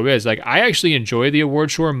award show is. Like, I actually enjoy the award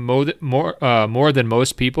show more than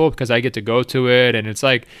most people because I get to go to it, and it's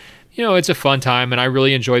like, you know, it's a fun time, and I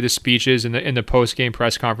really enjoy the speeches and the post-game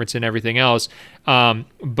press conference and everything else.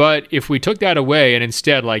 But if we took that away and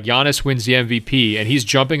instead, like, Giannis wins the MVP, and he's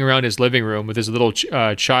jumping around his living room with his little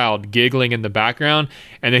child giggling in the background,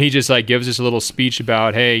 and then he just, like, gives us a little speech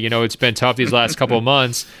about, hey, you know, it's been tough these last couple of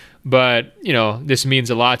months, but, you know, this means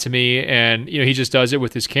a lot to me, and, you know, he just does it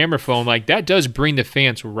with his camera phone. Like, that does bring the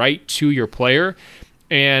fans right to your player.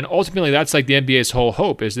 And ultimately, that's like the NBA's whole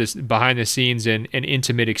hope, is this behind the scenes and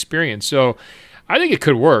intimate experience. So I think it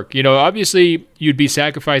could work. You know, obviously, you'd be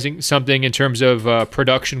sacrificing something in terms of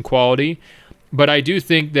production quality, but I do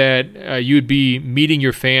think that you'd be meeting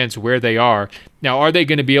your fans where they are. Now, are they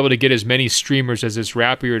going to be able to get as many streamers as this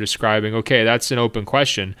rapper you're describing? Okay, that's an open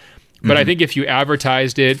question. But I think if you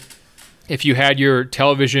advertised it, if you had your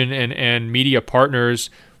television and media partners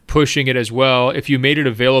pushing it as well, if you made it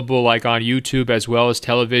available like on YouTube as well as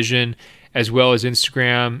television, as well as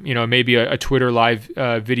Instagram, you know, maybe a Twitter live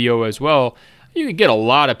video as well, you could get a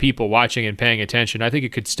lot of people watching and paying attention. I think it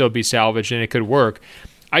could still be salvaged and it could work.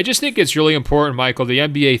 I just think it's really important, Michael, the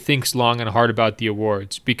NBA thinks long and hard about the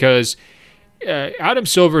awards, because Adam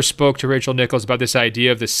Silver spoke to Rachel Nichols about this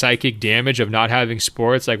idea of the psychic damage of not having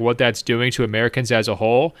sports, like what that's doing to Americans as a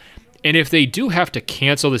whole. And if they do have to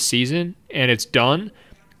cancel the season and it's done,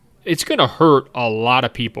 it's going to hurt a lot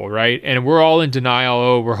of people, right? And we're all in denial.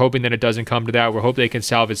 Oh, we're hoping that it doesn't come to that. We're hoping they can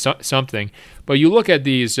salvage something. But you look at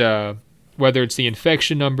these, whether it's the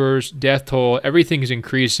infection numbers, death toll, everything is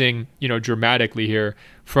increasing, you know, dramatically here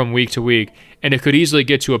from week to week. And it could easily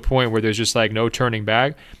get to a point where there's just like no turning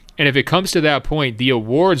back. And if it comes to that point, the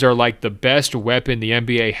awards are like the best weapon the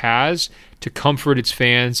NBA has to comfort its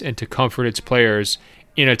fans and to comfort its players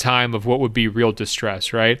in a time of what would be real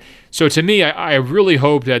distress, right? So to me, I really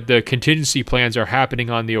hope that the contingency plans are happening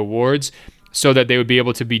on the awards so that they would be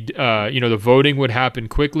able to be, the voting would happen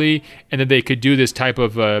quickly, and that they could do this type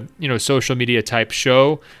of, social media type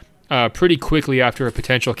show pretty quickly after a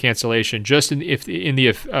potential cancellation, just in the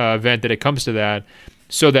event that it comes to that,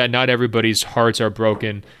 so that not everybody's hearts are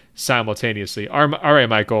broken simultaneously. All right,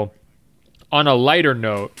 Michael. On a lighter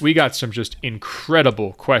note, we got some just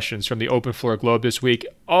incredible questions from the Open Floor Globe this week.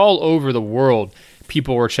 All over the world,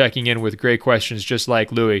 people were checking in with great questions just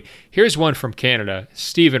like Louis. Here's one from Canada.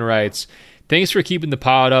 Steven writes, thanks for keeping the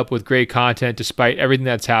pod up with great content despite everything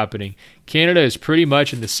that's happening. Canada is pretty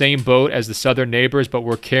much in the same boat as the southern neighbors, but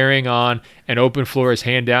we're carrying on, and Open Floor is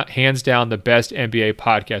hands down the best NBA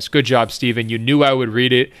podcast. Good job, Steven. You knew I would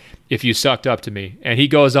read it if you sucked up to me. And he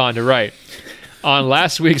goes on to write, on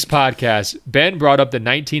last week's podcast, Ben brought up the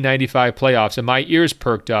 1995 playoffs, and my ears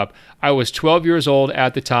perked up. I was 12 years old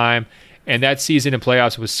at the time, and that season in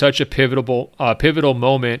playoffs was such a pivotal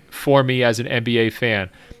moment for me as an NBA fan.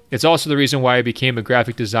 It's also the reason why I became a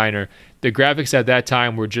graphic designer. The graphics at that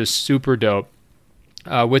time were just super dope.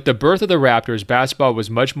 With the birth of the Raptors, basketball was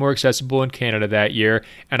much more accessible in Canada that year,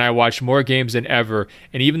 and I watched more games than ever.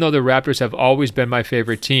 And even though the Raptors have always been my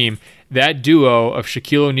favorite team, that duo of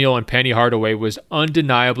Shaquille O'Neal and Penny Hardaway was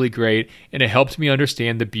undeniably great, and it helped me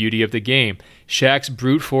understand the beauty of the game. Shaq's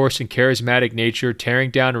brute force and charismatic nature tearing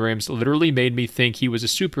down rims literally made me think he was a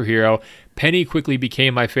superhero. Penny quickly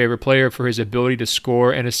became my favorite player for his ability to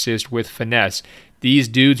score and assist with finesse. These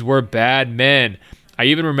dudes were bad men. I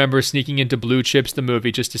even remember sneaking into Blue Chips, the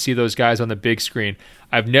movie, just to see those guys on the big screen.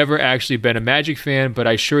 I've never actually been a Magic fan, but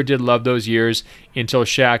I sure did love those years until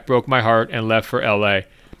Shaq broke my heart and left for LA.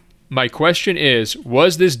 My question is,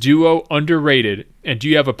 was this duo underrated? And do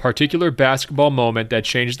you have a particular basketball moment that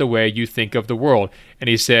changed the way you think of the world? And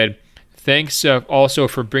he said, thanks also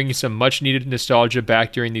for bringing some much-needed nostalgia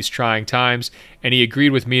back during these trying times. And he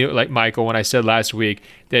agreed with me, like Michael, when I said last week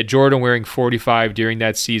that Jordan wearing 45 during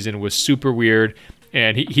that season was super weird.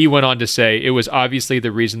 And he went on to say it was obviously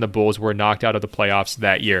the reason the Bulls were knocked out of the playoffs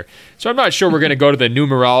that year. So I'm not sure we're going to go to the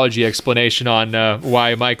numerology explanation on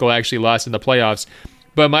why Michael actually lost in the playoffs.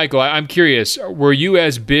 But Michael, I'm curious, were you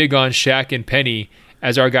as big on Shaq and Penny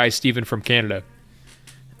as our guy Steven from Canada?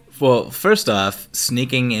 Well, first off,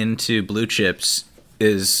 sneaking into Blue Chips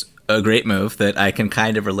is a great move that I can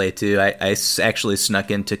kind of relate to. I actually snuck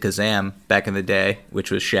into Kazam back in the day,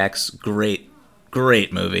 which was Shaq's great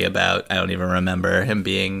movie about, I don't even remember, him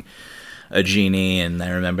being a genie, and I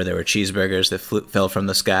remember there were cheeseburgers that fell from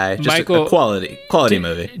the sky. Just Michael, a quality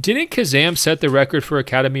movie. Didn't Kazam set the record for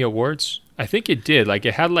Academy Awards? I think it did. Like,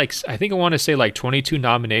 it had I want to say 22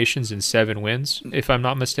 nominations and 7 wins, if I'm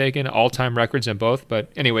not mistaken. All-time records in both. But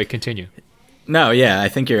anyway, continue. No, yeah, I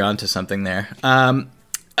think you're onto something there.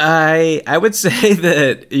 I would say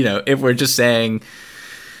that, if we're just saying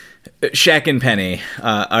Shaq and Penny,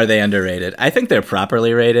 are they underrated? I think they're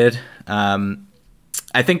properly rated.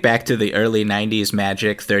 I think back to the early 90s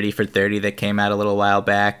Magic 30 for 30 that came out a little while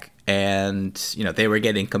back, and they were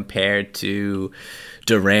getting compared to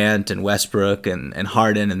Durant and Westbrook and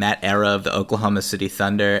Harden and that era of the Oklahoma City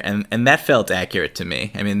Thunder, and that felt accurate to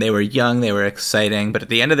me. I mean, they were young, they were exciting, but at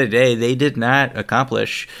the end of the day, they did not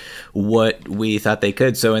accomplish what we thought they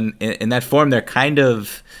could. So in that form, they're kind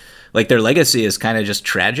of like, their legacy is kind of just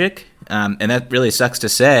tragic, and that really sucks to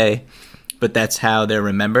say, but that's how they're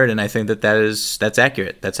remembered, and I think that's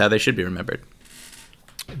accurate. That's how they should be remembered.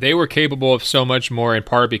 They were capable of so much more, in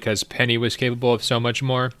part because Penny was capable of so much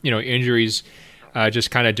more. Injuries just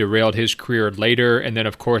kind of derailed his career later, and then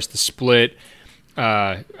of course the split.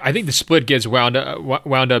 I think the split gets wound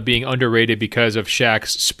up being underrated because of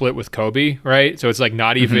Shaq's split with Kobe, right? So it's like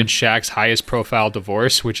not even Shaq's highest profile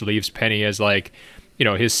divorce, which leaves Penny as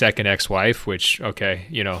his second ex-wife, which, okay,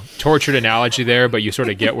 tortured analogy there, but you sort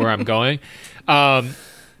of get where I'm going.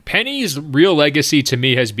 Penny's real legacy to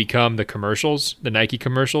me has become the commercials, the Nike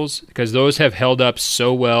commercials, because those have held up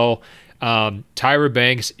so well. Tyra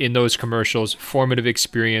Banks in those commercials, formative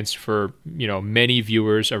experience for many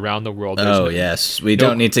viewers around the world. Yes, we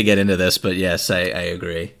don't need to get into this, but yes, I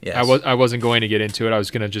agree. Yes. I wasn't going to get into it. I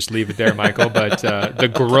was going to just leave it there, Michael. But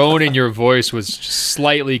the groan in your voice was just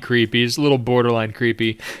slightly creepy. It's a little borderline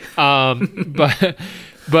creepy.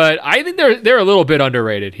 But I think they're a little bit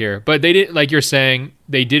underrated here. But they didn't, like you're saying,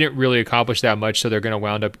 they didn't really accomplish that much, so they're going to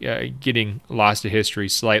wound up getting lost to history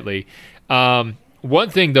slightly.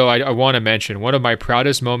 One thing, though, I want to mention, one of my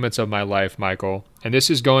proudest moments of my life, Michael, and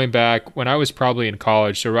this is going back when I was probably in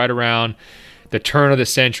college, so right around the turn of the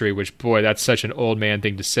century, which, boy, that's such an old man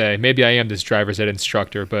thing to say. Maybe I am this driver's ed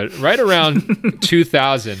instructor, but right around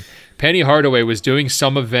 2000, Penny Hardaway was doing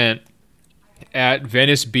some event at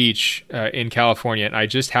Venice Beach in California, and I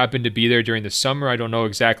just happened to be there during the summer. I don't know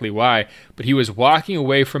exactly why, but he was walking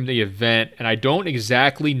away from the event, and I don't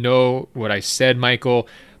exactly know what I said, Michael,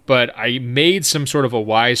 but I made some sort of a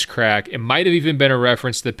wisecrack. It might have even been a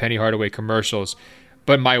reference to the Penny Hardaway commercials,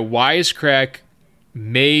 but my wisecrack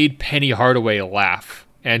made Penny Hardaway laugh.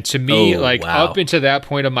 And to me, up into that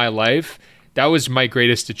point of my life, that was my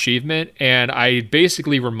greatest achievement. And I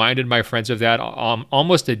basically reminded my friends of that on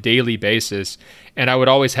almost a daily basis. And I would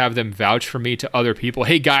always have them vouch for me to other people.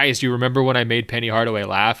 Hey guys, do you remember when I made Penny Hardaway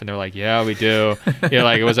laugh? And they're like, yeah, we do.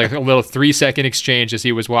 It was like a little 3-second exchange as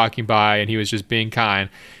he was walking by and he was just being kind.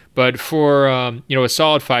 But for a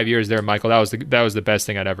solid 5 years there, Michael, that was the best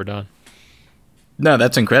thing I'd ever done. No,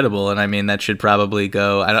 that's incredible, and I mean that should probably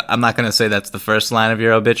go. I'm not going to say that's the first line of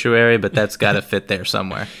your obituary, but that's got to fit there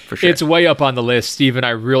somewhere for sure. It's way up on the list, Steven.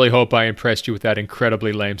 I really hope I impressed you with that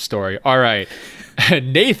incredibly lame story. All right,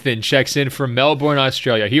 Nathan checks in from Melbourne,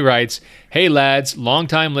 Australia. He writes, "Hey lads,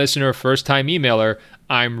 long-time listener, first-time emailer.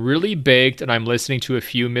 I'm really baked and I'm listening to a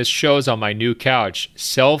few missed shows on my new couch.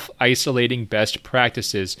 Self-isolating best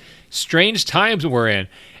practices. Strange times we're in.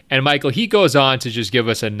 And Michael, he goes on to just give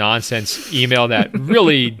us a nonsense email that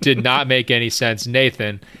really did not make any sense.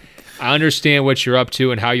 Nathan, I understand what you're up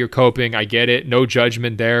to and how you're coping. I get it. No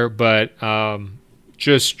judgment there. But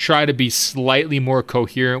just try to be slightly more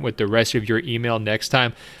coherent with the rest of your email next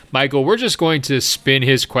time. Michael, we're just going to spin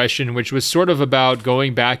his question, which was sort of about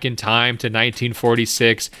going back in time to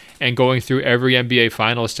 1946 and going through every NBA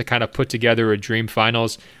Finals to kind of put together a dream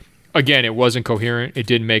finals. Again, it wasn't coherent. It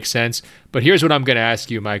didn't make sense. But here's what I'm going to ask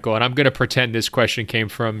you, Michael, and I'm going to pretend this question came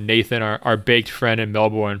from Nathan, our baked friend in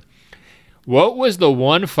Melbourne. What was the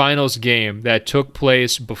one finals game that took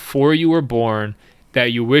place before you were born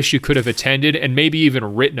that you wish you could have attended and maybe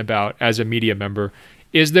even written about as a media member?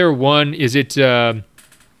 Is there one? Is it, your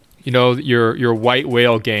white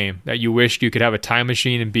whale game that you wished you could have a time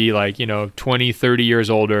machine and be 20, 30 years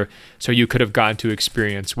older so you could have gotten to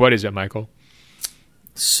experience? What is it, Michael?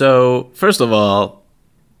 So, first of all,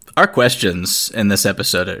 our questions in this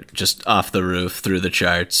episode are just off the roof, through the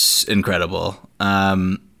charts, incredible.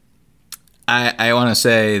 I want to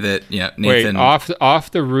say that, Nathan... Wait,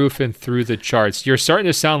 off the roof and through the charts. You're starting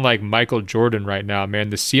to sound like Michael Jordan right now, man.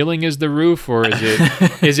 The ceiling is the roof, or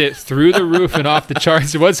is it through the roof and off the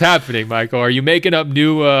charts? What's happening, Michael? Are you making up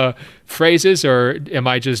new phrases, or am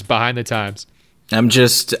I just behind the times? I'm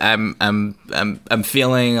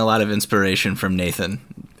feeling a lot of inspiration from Nathan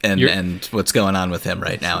and what's going on with him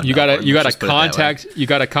right now. You got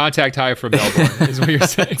a contact high from Melbourne, is what you're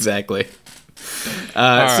saying. Exactly.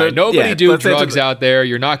 Nobody do drugs out there.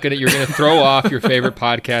 You're gonna throw off your favorite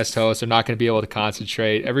podcast host. They're not gonna be able to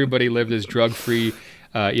concentrate. Everybody live this drug-free.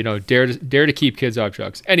 Dare to keep kids off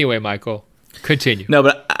drugs. Anyway, Michael, continue. No,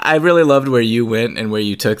 but I really loved where you went and where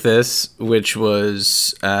you took this, which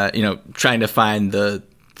was trying to find the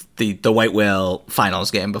white whale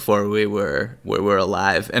finals game before we were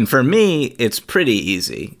alive. And for me, it's pretty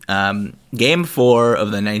easy. Game 4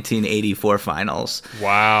 of the 1984 finals.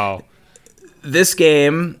 Wow. This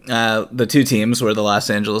game, the two teams were the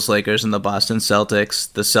Los Angeles Lakers and the Boston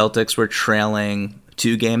Celtics. The Celtics were trailing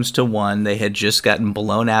 2-1. They had just gotten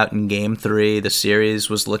blown out in Game 3. The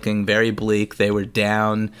series was looking very bleak. They were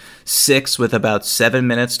down 6 with about 7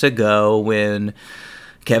 minutes to go when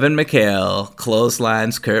Kevin McHale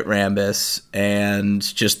clotheslines Kurt Rambis, and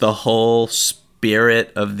just the whole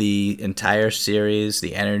spirit of the entire series,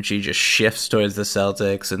 the energy just shifts towards the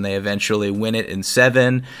Celtics, and they eventually win it in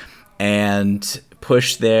 7 and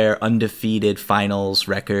push their undefeated finals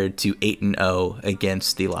record to 8-0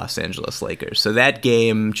 against the Los Angeles Lakers. So that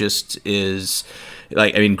game just is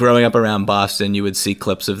growing up around Boston, you would see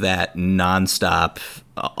clips of that nonstop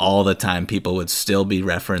all the time. People would still be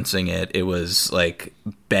referencing it. It was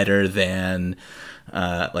better than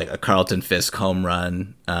a Carlton Fisk home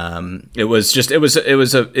run. It was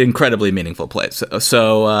an incredibly meaningful play.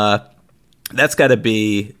 So that's got to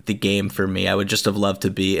be the game for me. I would just have loved to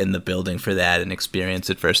be in the building for that and experience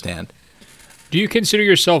it firsthand. Do you consider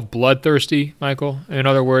yourself bloodthirsty, Michael? In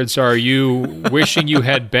other words, are you wishing you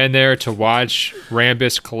had been there to watch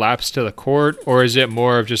Rambis collapse to the court, or is it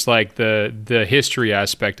more of just the history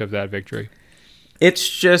aspect of that victory? It's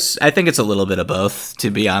just, I think it's a little bit of both,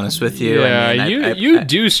 to be honest with you. Yeah, you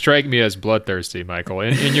do strike me as bloodthirsty, Michael,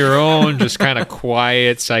 in your own just kind of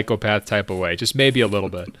quiet psychopath type of way, just maybe a little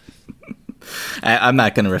bit. I'm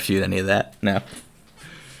not going to refute any of that, no.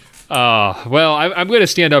 Well, I'm going to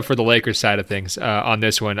stand up for the Lakers side of things on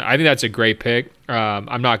this one. I think that's a great pick.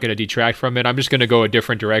 I'm not going to detract from it. I'm just going to go a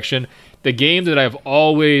different direction. The game that I've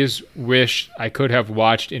always wished I could have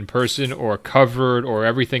watched in person or covered or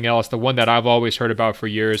everything else, the one that I've always heard about for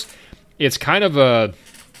years, it's kind of a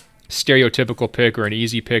stereotypical pick or an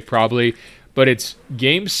easy pick probably, but it's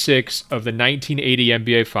Game 6 of the 1980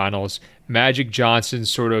 NBA Finals. Magic Johnson's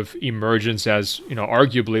sort of emergence as,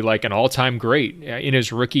 arguably like an all-time great in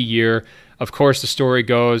his rookie year. Of course, the story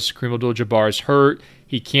goes Kareem Abdul-Jabbar is hurt.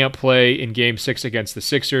 He can't play in Game 6 against the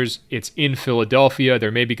Sixers. It's in Philadelphia. They're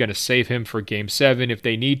maybe going to save him for Game 7 if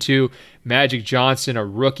they need to. Magic Johnson, a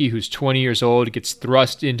rookie who's 20 years old, gets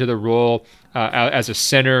thrust into the role as a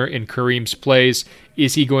center in Kareem's place.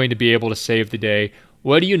 Is he going to be able to save the day?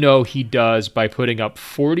 What do you know he does by putting up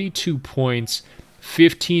 42 points,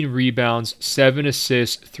 15 rebounds, 7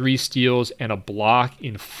 assists, 3 steals, and a block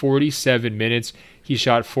in 47 minutes. He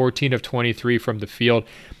shot 14 of 23 from the field.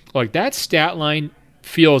 That stat line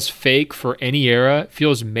feels fake for any era,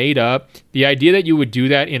 feels made up. The idea that you would do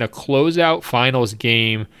that in a closeout finals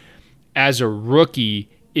game as a rookie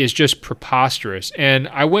is just preposterous. And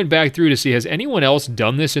I went back through to see, has anyone else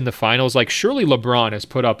done this in the finals? Like, surely LeBron has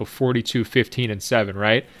put up a 42, 15, and 7,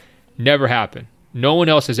 right? Never happened. No one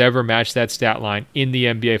else has ever matched that stat line in the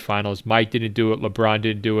NBA Finals. Mike didn't do it. LeBron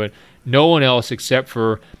didn't do it. No one else except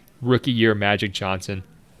for rookie year Magic Johnson.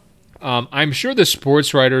 I'm sure the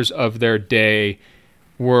sports writers of their day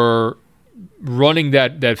were running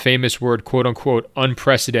that famous word, quote unquote,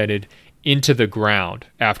 unprecedented, into the ground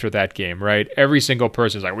after that game, right? Every single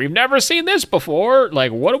person's like, we've never seen this before.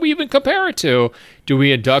 Like, what do we even compare it to? Do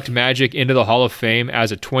we induct Magic into the Hall of Fame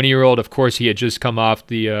as a 20-year-old? Of course, he had just come off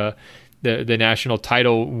the national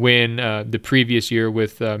title win the previous year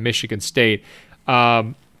with Michigan State.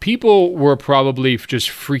 People were probably just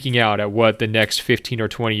freaking out at what the next 15 or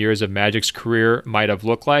 20 years of Magic's career might have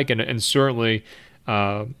looked like, and certainly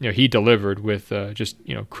he delivered with just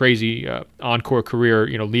crazy encore career,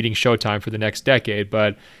 leading Showtime for the next decade.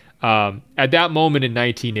 But at that moment in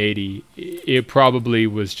 1980, it probably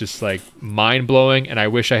was just like mind blowing, and I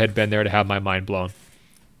wish I had been there to have my mind blown.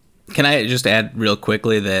 Can I just add real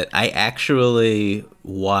quickly that I actually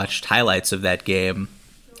watched highlights of that game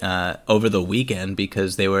over the weekend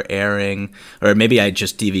because they were airing, or maybe I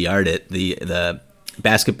just DVR'd it, the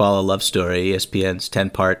Basketball: A Love Story, ESPN's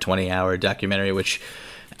 10-part, 20-hour documentary, which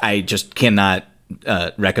I just cannot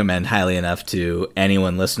recommend highly enough to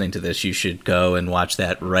anyone listening to this. You should go and watch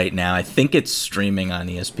that right now. I think it's streaming on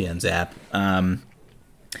ESPN's app.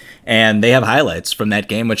 And they have highlights from that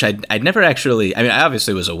game, which I'd never actually... I mean, I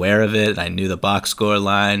obviously was aware of it. I knew the box score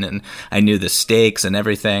line, and I knew the stakes and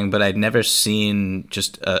everything, but I'd never seen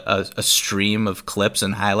just a stream of clips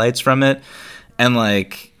and highlights from it. And,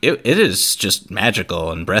 like, it is just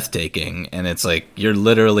magical and breathtaking. And it's like you're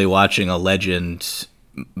literally watching a legend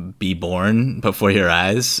be born before your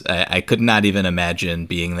eyes. I could not even imagine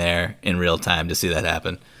being there in real time to see that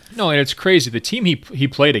happen. No, and it's crazy. The team he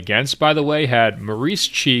played against, by the way, had Maurice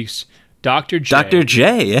Cheeks, Dr.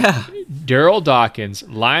 J, yeah, Daryl Dawkins,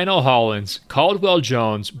 Lionel Hollins, Caldwell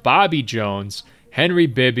Jones, Bobby Jones, Henry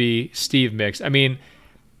Bibby, Steve Mix. I mean,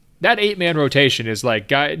 that 8-man rotation is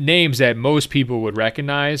like names that most people would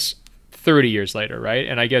recognize 30 years later, right?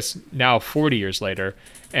 And I guess now 40 years later.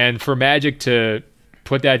 And for Magic to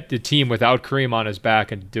put the team without Kareem on his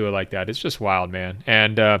back and do it like that, it's just wild, man.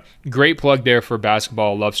 And great plug there for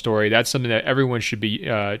Basketball: A Love Story. That's something that everyone should be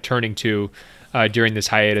turning to during this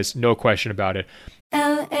hiatus, no question about it.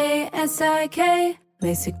 LASIK,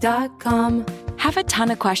 LASIK.com. Have a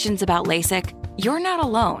ton of questions about LASIK? You're not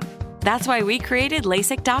alone. That's why we created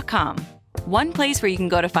LASIK.com. One place where you can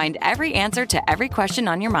go to find every answer to every question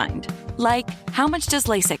on your mind. Like, how much does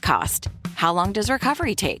LASIK cost? How long does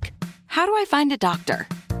recovery take? How do I find a doctor?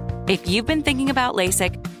 If you've been thinking about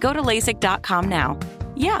LASIK, go to LASIK.com now.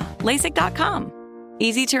 Yeah, LASIK.com.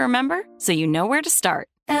 Easy to remember, so you know where to start.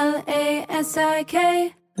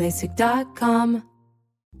 LASIK, LASIK.com.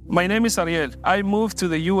 My name is Ariel. I moved to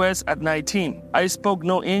the U.S. at 19. I spoke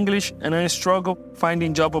no English and I struggled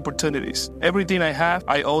finding job opportunities. Everything I have,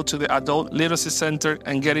 I owe to the Adult Literacy Center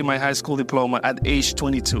and getting my high school diploma at age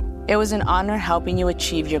 22. It was an honor helping you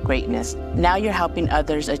achieve your greatness. Now you're helping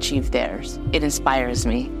others achieve theirs. It inspires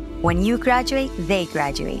me. When you graduate, they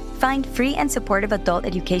graduate. Find free and supportive adult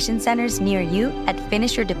education centers near you at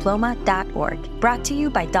finishyourdiploma.org. Brought to you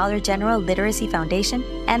by Dollar General Literacy Foundation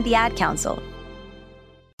and the Ad Council.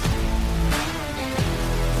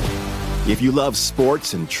 If you love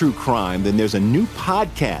sports and true crime, then there's a new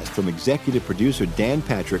podcast from executive producer Dan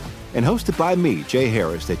Patrick and hosted by me, Jay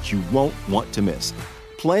Harris, that you won't want to miss.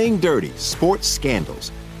 Playing Dirty: Sports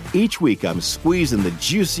Scandals. Each week, I'm squeezing the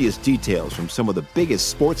juiciest details from some of the biggest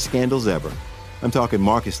sports scandals ever. I'm talking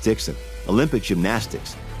Marcus Dixon, Olympic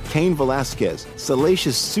gymnastics, Cain Velasquez,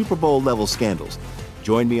 salacious Super Bowl-level scandals.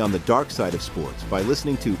 Join me on the dark side of sports by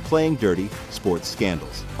listening to Playing Dirty: Sports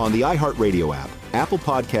Scandals on the iHeartRadio app, Apple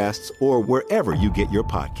Podcasts, or wherever you get your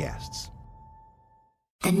podcasts.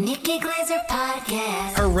 The Nikki Glaser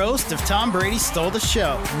Podcast. Her roast of Tom Brady stole the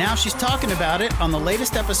show. Now she's talking about it on the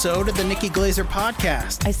latest episode of the Nikki Glaser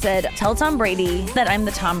Podcast. I said, tell Tom Brady that I'm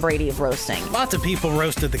the Tom Brady of roasting. Lots of people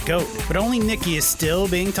roasted the GOAT, but only Nikki is still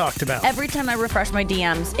being talked about. Every time I refresh my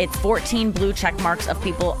DMs, it's 14 blue check marks of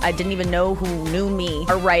people I didn't even know who knew me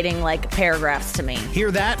are writing like paragraphs to me.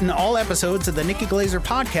 Hear that in all episodes of the Nikki Glaser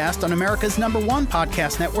Podcast on America's #1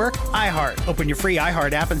 podcast network, iHeart. Open your free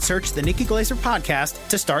iHeart app and search the Nikki Glaser Podcast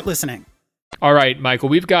to start listening. All right, Michael,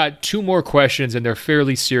 we've got 2 more questions, and they're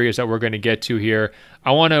fairly serious that we're going to get to here.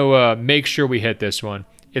 I want to make sure we hit this one.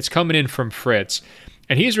 It's coming in from Fritz,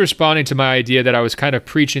 and he's responding to my idea that I was kind of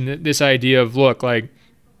preaching, this idea of, look, like,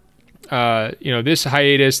 this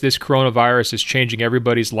hiatus, this coronavirus is changing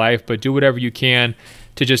everybody's life, but do whatever you can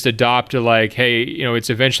to just adopt a like, hey, it's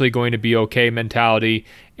eventually going to be okay mentality,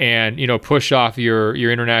 and push off your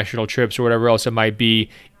international trips or whatever else it might be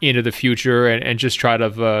into the future, and just try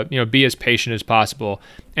to be as patient as possible.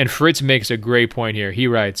 And Fritz makes a great point here. He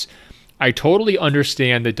writes, I totally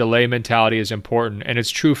understand that delay mentality is important, and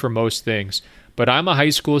it's true for most things, but I'm a high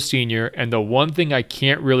school senior, and the one thing I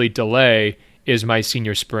can't really delay is my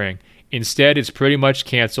senior spring. Instead, it's pretty much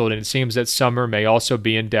canceled, and it seems that summer may also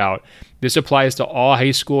be in doubt. This applies to all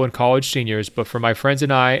high school and college seniors, but for my friends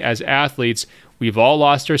and I, as athletes, we've all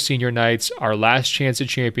lost our senior nights, our last chance at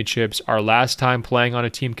championships, our last time playing on a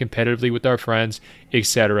team competitively with our friends,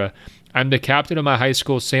 etc. I'm the captain of my high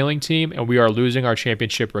school sailing team, and we are losing our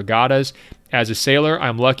championship regattas. As a sailor,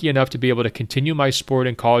 I'm lucky enough to be able to continue my sport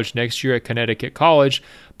in college next year at Connecticut College,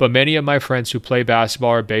 but many of my friends who play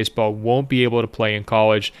basketball or baseball won't be able to play in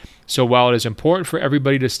college. So while it is important for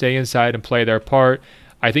everybody to stay inside and play their part,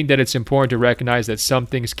 I think that it's important to recognize that some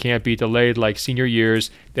things can't be delayed, like senior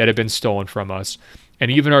years that have been stolen from us.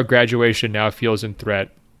 And even our graduation now feels in threat.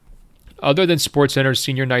 Other than SportsCenter's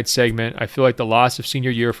senior night segment, I feel like the loss of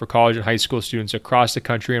senior year for college and high school students across the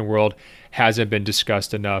country and world hasn't been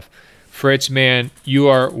discussed enough. Fritz, man, you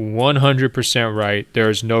are 100% right. There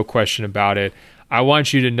is no question about it. I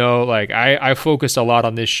want you to know, like, I focus a lot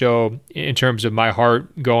on this show in terms of my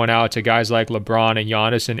heart going out to guys like LeBron and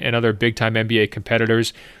Giannis and other big-time NBA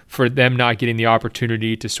competitors for them not getting the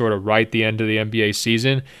opportunity to sort of write the end of the NBA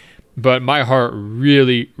season. But my heart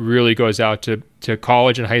really, really goes out to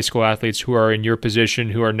college and high school athletes who are in your position,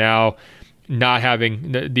 who are now not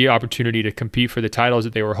having the opportunity to compete for the titles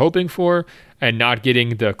that they were hoping for, and not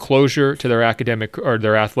getting the closure to their academic or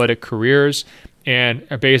their athletic careers, and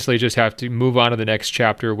basically just have to move on to the next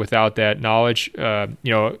chapter without that knowledge.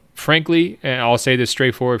 Frankly, and I'll say this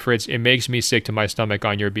straightforward, Fritz, it makes me sick to my stomach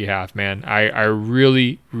on your behalf, man. I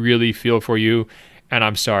really, really feel for you, and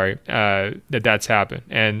I'm sorry that's happened.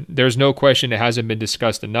 And there's no question it hasn't been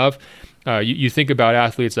discussed enough. You think about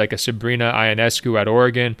athletes like a Sabrina Ionescu at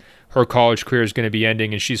Oregon. Her college career is going to be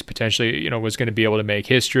ending, and she's potentially, was going to be able to make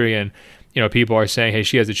history. And, people are saying, hey,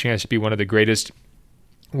 she has a chance to be one of the greatest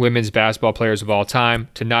women's basketball players of all time.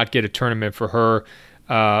 To not get a tournament for her,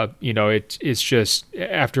 it's just,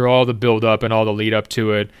 after all the build up and all the lead up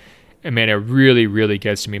to it, and man, it really, really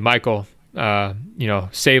gets to me. Michael,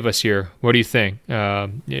 save us here. What do you think?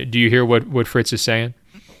 Do you hear what Fritz is saying?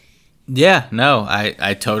 Yeah, no,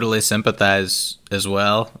 I totally sympathize as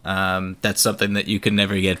well. That's something that you can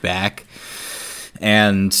never get back.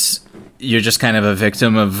 And you're just kind of a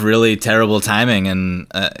victim of really terrible timing. And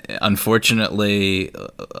unfortunately,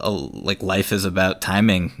 like, life is about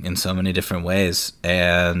timing in so many different ways.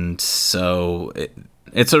 And so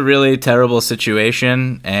it's a really terrible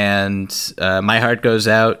situation. And my heart goes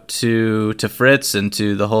out to Fritz and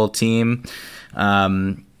to the whole team.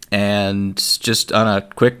 And just on a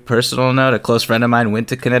quick personal note, a close friend of mine went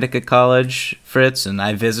to Connecticut College, Fritz, and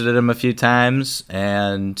I visited him a few times,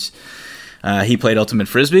 and he played Ultimate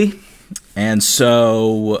Frisbee. And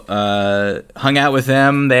so hung out with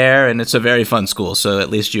them there, and it's a very fun school, so at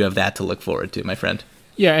least you have that to look forward to, my friend.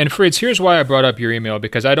 Yeah, and Fritz, here's why I brought up your email,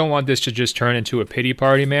 because I don't want this to just turn into a pity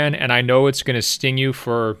party, man, and I know it's going to sting you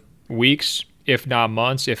for weeks, if not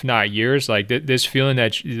months, if not years. Like, this feeling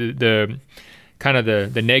that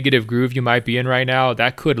the negative groove you might be in right now,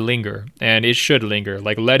 that could linger, and it should linger.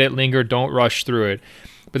 Like, let it linger, don't rush through it.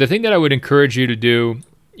 But the thing that I would encourage you to do,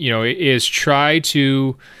 is try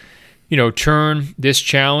to, turn this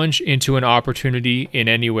challenge into an opportunity in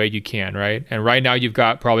any way you can, right? And right now you've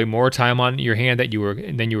got probably more time on your hand than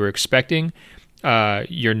you were expecting.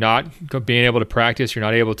 You're not being able to practice. You're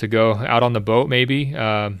not able to go out on the boat, maybe.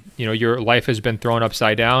 Your life has been thrown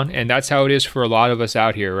upside down, and that's how it is for a lot of us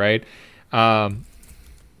out here, right?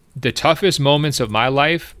 The toughest moments of my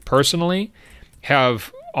life, personally,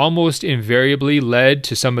 have almost invariably led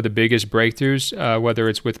to some of the biggest breakthroughs, whether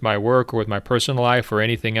it's with my work or with my personal life or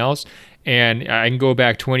anything else. And I can go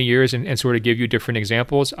back 20 years and sort of give you different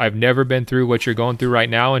examples. I've never been through what you're going through right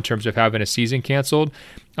now in terms of having a season canceled,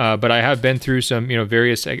 but I have been through some,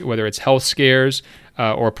 various, whether it's health scares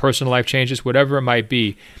or personal life changes, whatever it might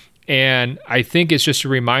be. And I think it's just a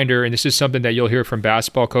reminder, and this is something that you'll hear from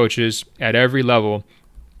basketball coaches at every level,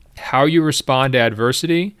 how you respond to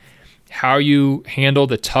adversity, how you handle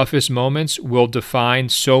the toughest moments will define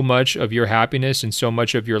so much of your happiness and so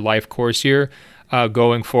much of your life course here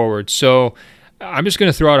going forward. So I'm just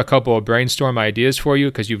going to throw out a couple of brainstorm ideas for you,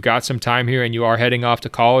 because you've got some time here and you are heading off to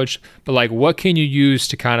college. But, like, what can you use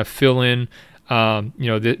to kind of fill in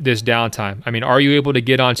this downtime? I mean, are you able to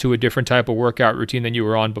get onto a different type of workout routine than you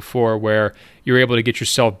were on before, where you're able to get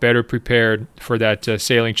yourself better prepared for that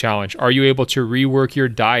sailing challenge? Are you able to rework your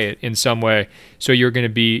diet in some way so you're going to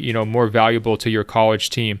be, more valuable to your college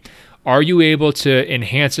team? Are you able to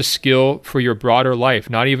enhance a skill for your broader life,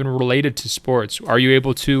 not even related to sports? Are you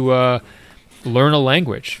able to learn a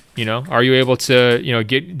language? Are you able to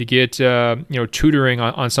get tutoring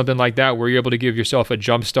on something like that, where you're able to give yourself a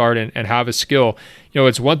jump start and have a skill?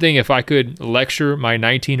 It's one thing if I could lecture my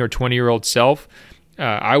 19 or 20-year-old self,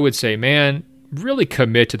 I would say, man, really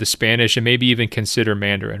commit to the Spanish and maybe even consider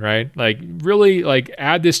Mandarin, right? Like really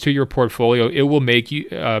add this to your portfolio. It will make you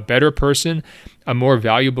a better person, a more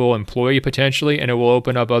valuable employee potentially, and it will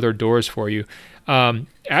open up other doors for you.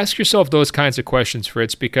 Ask yourself those kinds of questions,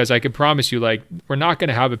 Fritz, because I can promise you, we're not going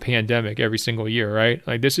to have a pandemic every single year,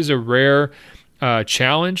 right? This is a rare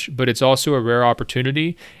challenge, but it's also a rare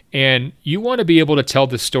opportunity. And you want to be able to tell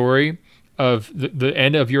the story of the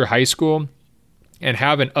end of your high school and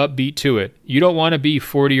have an upbeat to it. You don't want to be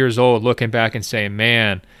 40 years old looking back and saying,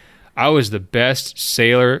 man, I was the best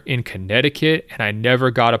sailor in Connecticut and I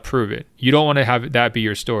never got to prove it. You don't want to have that be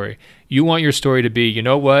your story. You want your story to be, you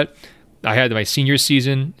know what? I had my senior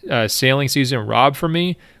season, sailing season robbed from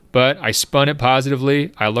me, but I spun it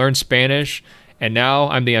positively. I learned Spanish, and now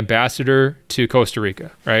I'm the ambassador to Costa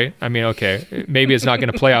Rica, right? I mean, okay, maybe it's not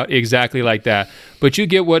going to play out exactly like that, but you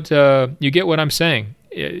get what I'm saying.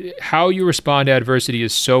 How you respond to adversity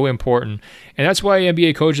is so important. And that's why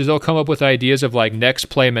NBA coaches, they'll come up with ideas of next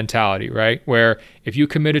play mentality, right? Where if you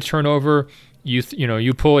commit a turnover,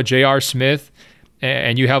 you pull a J.R. Smith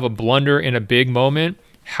and you have a blunder in a big moment,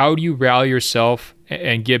 how do you rally yourself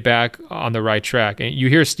and get back on the right track? And you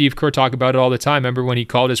hear Steve Kerr talk about it all the time. Remember when he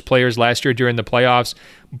called his players last year during the playoffs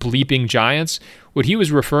bleeping giants? What he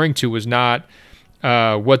was referring to was not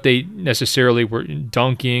what they necessarily were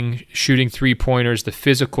dunking, shooting three-pointers, the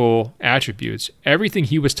physical attributes. Everything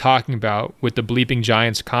he was talking about with the bleeping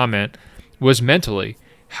giants comment was mentally,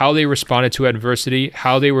 how they responded to adversity,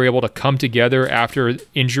 how they were able to come together after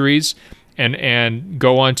injuries and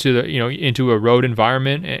go on to into a road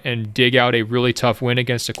environment and dig out a really tough win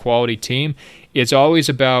against a quality team. It's always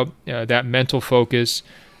about that mental focus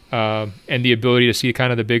and the ability to see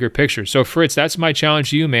kind of the bigger picture. So Fritz, that's my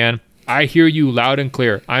challenge to you, man. I hear you loud and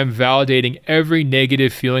clear. I'm validating every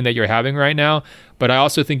negative feeling that you're having right now, but I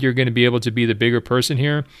also think you're going to be able to be the bigger person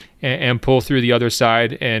here and pull through the other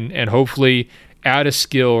side and hopefully add a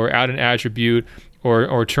skill or add an attribute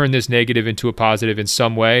or turn this negative into a positive in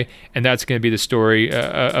some way. And that's going to be the story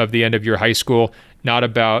of the end of your high school, not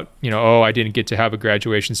about, I didn't get to have a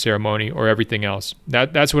graduation ceremony or everything else.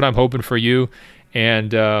 That's what I'm hoping for you.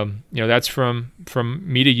 And, that's from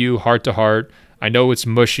me to you, heart to heart. I know it's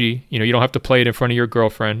mushy. You don't have to play it in front of your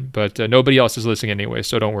girlfriend, but nobody else is listening anyway,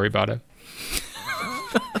 so don't worry about it.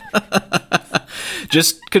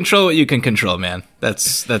 Just control what you can control, man.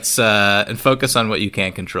 That's and focus on what you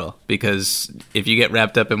can't control, because if you get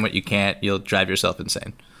wrapped up in what you can't, you'll drive yourself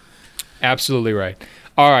insane. Absolutely right.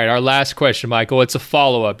 All right, our last question, Michael. It's a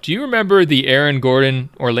follow-up. Do you remember the Aaron Gordon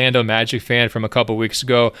Orlando Magic fan from a couple weeks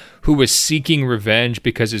ago who was seeking revenge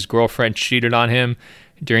because his girlfriend cheated on him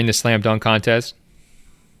during the slam dunk contest?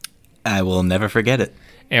 I will never forget it.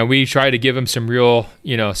 And we tried to give him some real,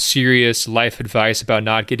 serious life advice about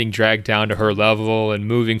not getting dragged down to her level and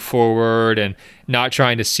moving forward and not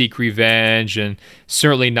trying to seek revenge and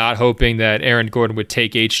certainly not hoping that Aaron Gordon would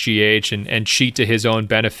take HGH and cheat to his own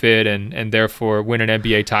benefit and therefore win an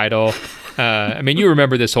NBA title. You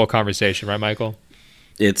remember this whole conversation, right, Michael?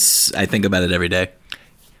 I think about it every day.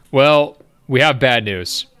 Well, we have bad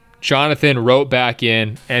news. Jonathan wrote back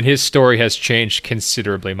in, and his story has changed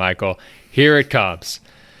considerably, Michael. Here it comes.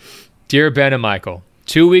 Dear Ben and Michael,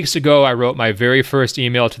 2 weeks ago, I wrote my very first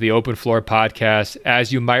email to the Open Floor podcast.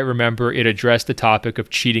 As you might remember, it addressed the topic of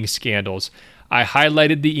cheating scandals. I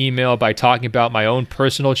highlighted the email by talking about my own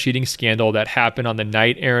personal cheating scandal that happened on the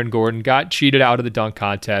night Aaron Gordon got cheated out of the dunk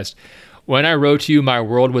contest. When I wrote to you, my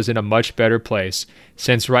world was in a much better place.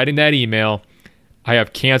 Since writing that email, I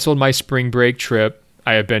have canceled my spring break trip.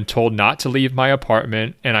 I have been told not to leave my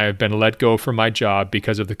apartment, and I have been let go from my job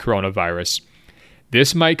because of the coronavirus.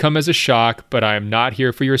 This might come as a shock, but I am not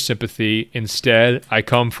here for your sympathy. Instead, I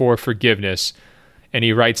come for forgiveness. And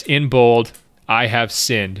he writes in bold, I have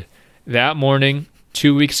sinned. That morning,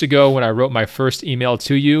 2 weeks ago, when I wrote my first email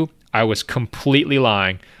to you, I was completely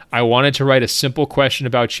lying. I wanted to write a simple question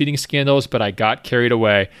about cheating scandals, but I got carried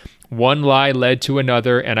away. One lie led to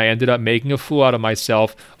another, and I ended up making a fool out of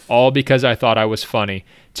myself, all because I thought I was funny.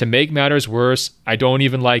 To make matters worse, I don't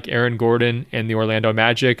even like Aaron Gordon and the Orlando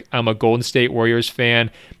Magic. I'm a Golden State Warriors fan,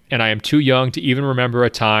 and I am too young to even remember a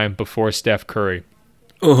time before Steph Curry.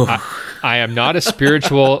 I am not a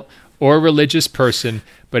spiritual or religious person,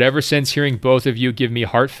 but ever since hearing both of you give me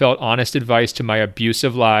heartfelt, honest advice to my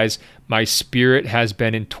abusive lies, my spirit has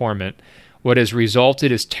been in torment. What has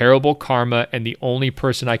resulted is terrible karma, and the only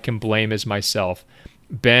person I can blame is myself.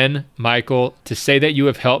 Ben, Michael, to say that you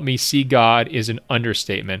have helped me see God is an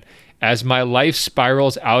understatement. As my life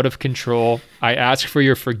spirals out of control, I ask for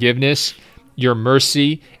your forgiveness, your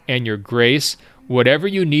mercy, and your grace. Whatever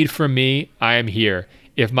you need from me, I am here.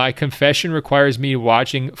 If my confession requires me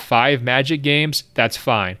watching 5 Magic games, that's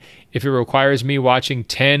fine. If it requires me watching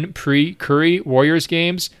 10 pre-Curry Warriors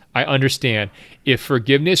games, I understand. If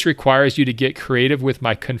forgiveness requires you to get creative with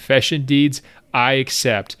my confession deeds, I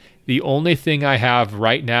accept. The only thing I have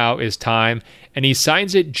right now is time. And he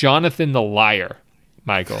signs it Jonathan the Liar,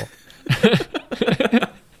 Michael.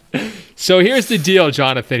 So here's the deal,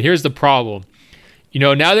 Jonathan. Here's the problem.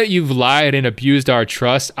 Now that you've lied and abused our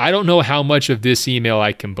trust, I don't know how much of this email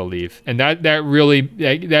I can believe. And that really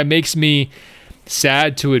makes me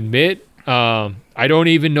sad to admit. I don't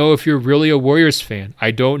even know if you're really a Warriors fan.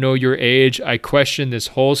 I don't know your age. I question this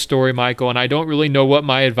whole story, Michael, and I don't really know what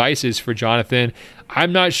my advice is for Jonathan.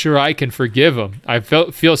 I'm not sure I can forgive him. I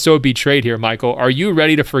feel so betrayed here, Michael. Are you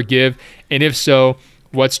ready to forgive? And if so,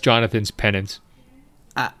 what's Jonathan's penance?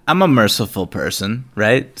 I'm a merciful person,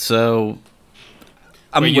 right? So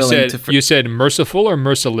you said merciful or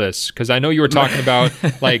merciless? Because I know you were talking about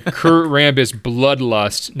like Kurt Rambis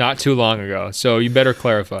bloodlust not too long ago. So you better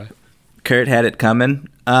clarify. Kurt had it coming.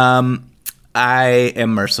 I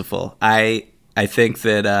am merciful. I think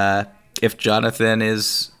that if Jonathan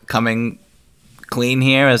is coming clean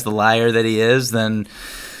here as the liar that he is, then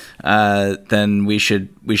we should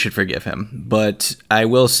forgive him. But I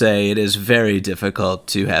will say it is very difficult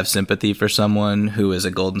to have sympathy for someone who is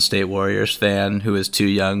a Golden State Warriors fan who is too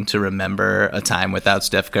young to remember a time without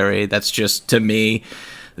Steph Curry. That's just, to me,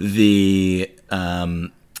 this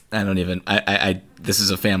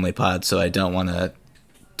is a family pod, so I don't want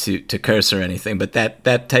to curse or anything, but that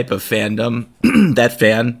type of fandom, that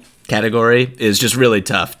fan category is just really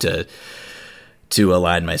tough to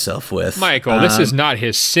align myself with. Michael, this is not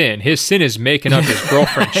his sin. His sin is making up his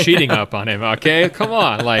girlfriend cheating up on him, okay? Come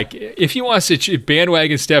on. Like, if he wants to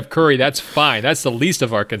bandwagon Steph Curry, that's fine. That's the least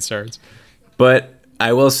of our concerns. But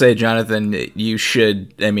I will say, Jonathan, you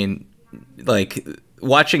should,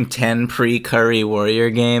 watching 10 pre-Curry Warrior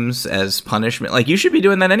games as punishment, you should be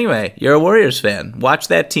doing that anyway. You're a Warriors fan. Watch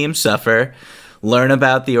that team suffer, learn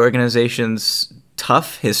about the organization's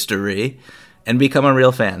tough history, and become a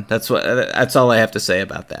real fan. That's all I have to say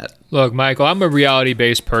about that. Look, Michael, I'm a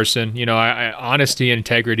reality-based person. Honesty and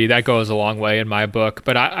integrity, that goes a long way in my book.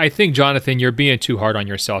 But I think, Jonathan, you're being too hard on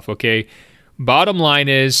yourself, okay? Bottom line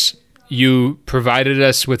is, you provided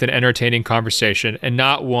us with an entertaining conversation, and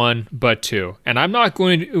not one, but two. And I'm not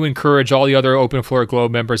going to encourage all the other Open Floor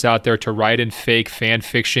Globe members out there to write in fake fan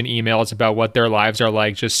fiction emails about what their lives are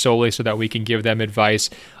like just solely so that we can give them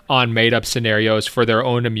advice on made-up scenarios for their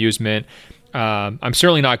own amusement. I'm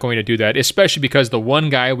certainly not going to do that, especially because the one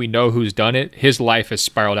guy we know who's done it, his life has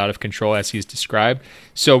spiraled out of control as he's described.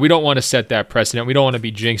 So we don't want to set that precedent. We don't want to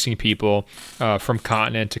be jinxing people from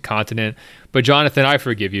continent to continent. But Jonathan, I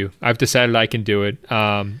forgive you. I've decided I can do it.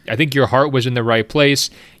 I think your heart was in the right place.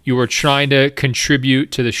 You were trying to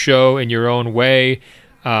contribute to the show in your own way.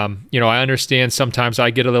 I understand sometimes I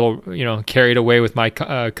get a little, carried away with my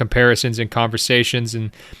comparisons and conversations.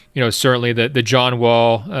 And, certainly the John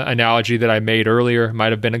Wall analogy that I made earlier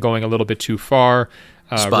might have been going a little bit too far.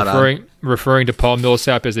 Referring to Paul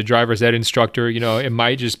Millsap as the driver's ed instructor, it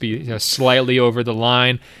might just be slightly over the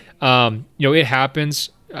line. It happens.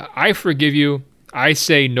 I forgive you. I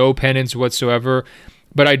say no penance whatsoever.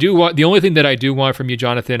 But the only thing that I do want from you,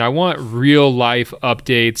 Jonathan, I want real life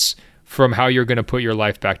updates from how you're going to put your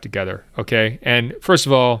life back together, okay? And first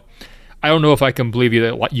of all, I don't know if I can believe you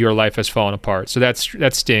that your life has fallen apart. So that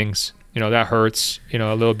stings. That hurts, a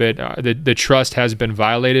little bit. The trust has been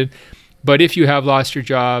violated. But if you have lost your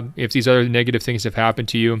job, if these other negative things have happened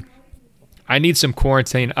to you, I need some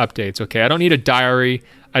quarantine updates, okay? I don't need a diary.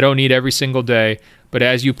 I don't need every single day. But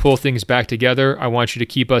as you pull things back together, I want you to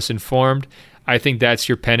keep us informed. I think that's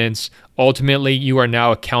your penance. Ultimately, you are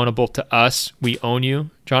now accountable to us. We own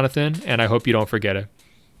you, Jonathan, and I hope you don't forget it.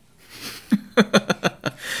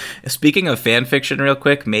 Speaking of fan fiction real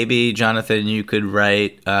quick, maybe, Jonathan, you could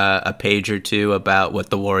write a page or two about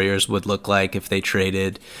what the Warriors would look like if they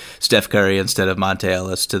traded Steph Curry instead of Monte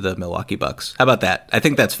Ellis to the Milwaukee Bucks. How about that? I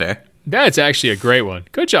think that's fair. That's actually a great one.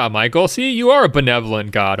 Good job, Michael. See, you are a benevolent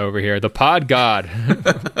god over here, the pod god.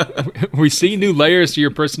 We see new layers to your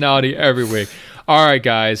personality every week. All right,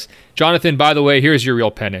 guys. Jonathan, by the way, here's your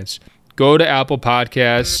real penance. Go to Apple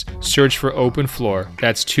Podcasts, search for Open Floor.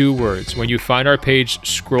 That's 2 words. When you find our page,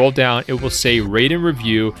 scroll down. It will say rate and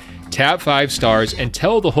review, tap 5 stars, and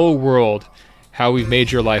tell the whole world how we've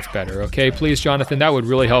made your life better. Okay, please, Jonathan, that would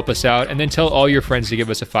really help us out. And then tell all your friends to give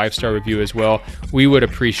us a 5-star review as well. We would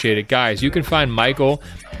appreciate it. Guys, you can find Michael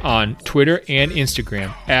on Twitter and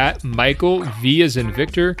Instagram at Michael V as in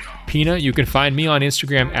Victor Pina. You can find me on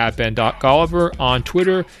Instagram at Ben.Golliver, on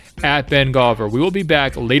Twitter at Ben Golliver. We will be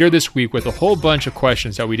back later this week with a whole bunch of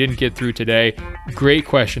questions that we didn't get through today. Great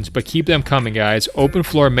questions, but keep them coming, guys.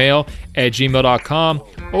 openfloormail@gmail.com.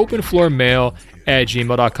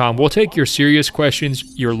 openfloormail@gmail.com. We'll take your serious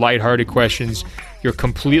questions, your lighthearted questions, your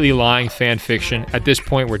completely lying fan fiction. At this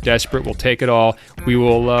point, we're desperate. We'll take it all. We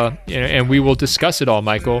will, and we will discuss it all,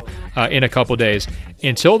 Michael, in a couple days.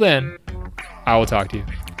 Until then, I will talk to you.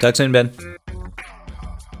 Talk soon, Ben.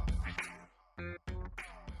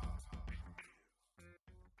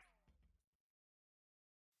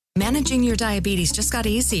 Managing your diabetes just got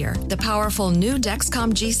easier. The powerful new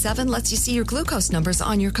Dexcom G7 lets you see your glucose numbers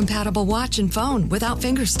on your compatible watch and phone without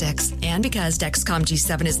finger sticks. And because Dexcom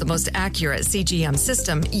G7 is the most accurate CGM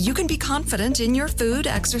system, you can be confident in your food,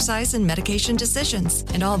 exercise, and medication decisions.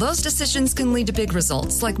 And all those decisions can lead to big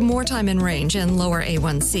results like more time in range and lower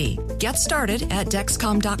A1C. Get started at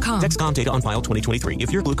Dexcom.com. Dexcom data on file 2023.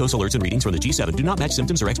 If your glucose alerts and readings from the G7 do not match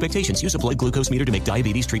symptoms or expectations, use a blood glucose meter to make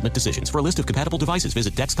diabetes treatment decisions. For a list of compatible devices,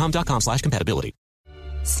 visit Dexcom.com/compatibility.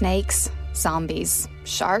 Snakes, zombies,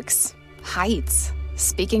 sharks, heights,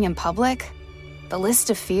 speaking in public. The list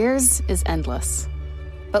of fears is endless.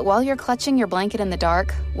 But while you're clutching your blanket in the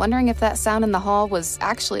dark, wondering if that sound in the hall was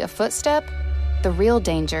actually a footstep, the real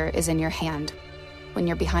danger is in your hand, when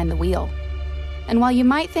you're behind the wheel. And while you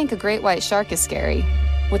might think a great white shark is scary,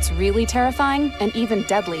 what's really terrifying and even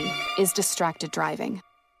deadly is distracted driving.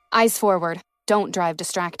 Eyes forward, don't drive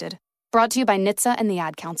distracted. Brought to you by NHTSA and the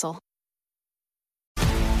Ad Council.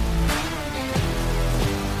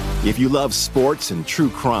 If you love sports and true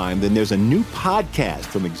crime, then there's a new podcast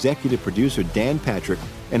from executive producer Dan Patrick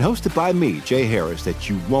and hosted by me, Jay Harris, that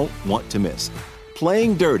you won't want to miss.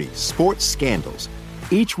 Playing Dirty: Sports Scandals.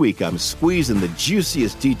 Each week, I'm squeezing the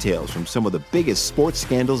juiciest details from some of the biggest sports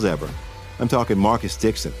scandals ever. I'm talking Marcus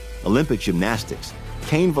Dixon, Olympic gymnastics,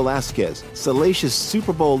 Cain Velasquez, salacious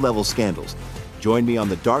Super Bowl-level scandals. Join me on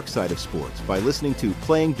the dark side of sports by listening to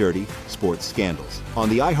Playing Dirty: Sports Scandals on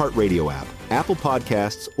the iHeartRadio app, Apple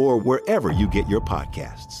Podcasts, or wherever you get your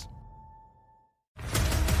podcasts.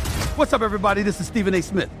 What's up, everybody? This is Stephen A.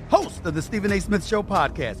 Smith, host of the Stephen A. Smith Show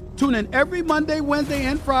podcast. Tune in every Monday, Wednesday,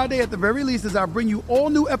 and Friday at the very least as I bring you all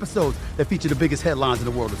new episodes that feature the biggest headlines in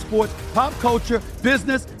the world of sports, pop culture,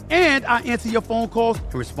 business, and I answer your phone calls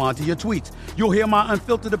and respond to your tweets. You'll hear my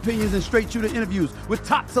unfiltered opinions and straight-shooter interviews with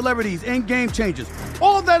top celebrities and game changers.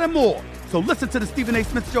 All that and more. So listen to the Stephen A.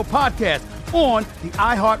 Smith Show podcast on the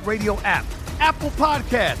iHeartRadio app, Apple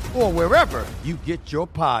Podcasts, or wherever you get your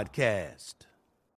podcasts.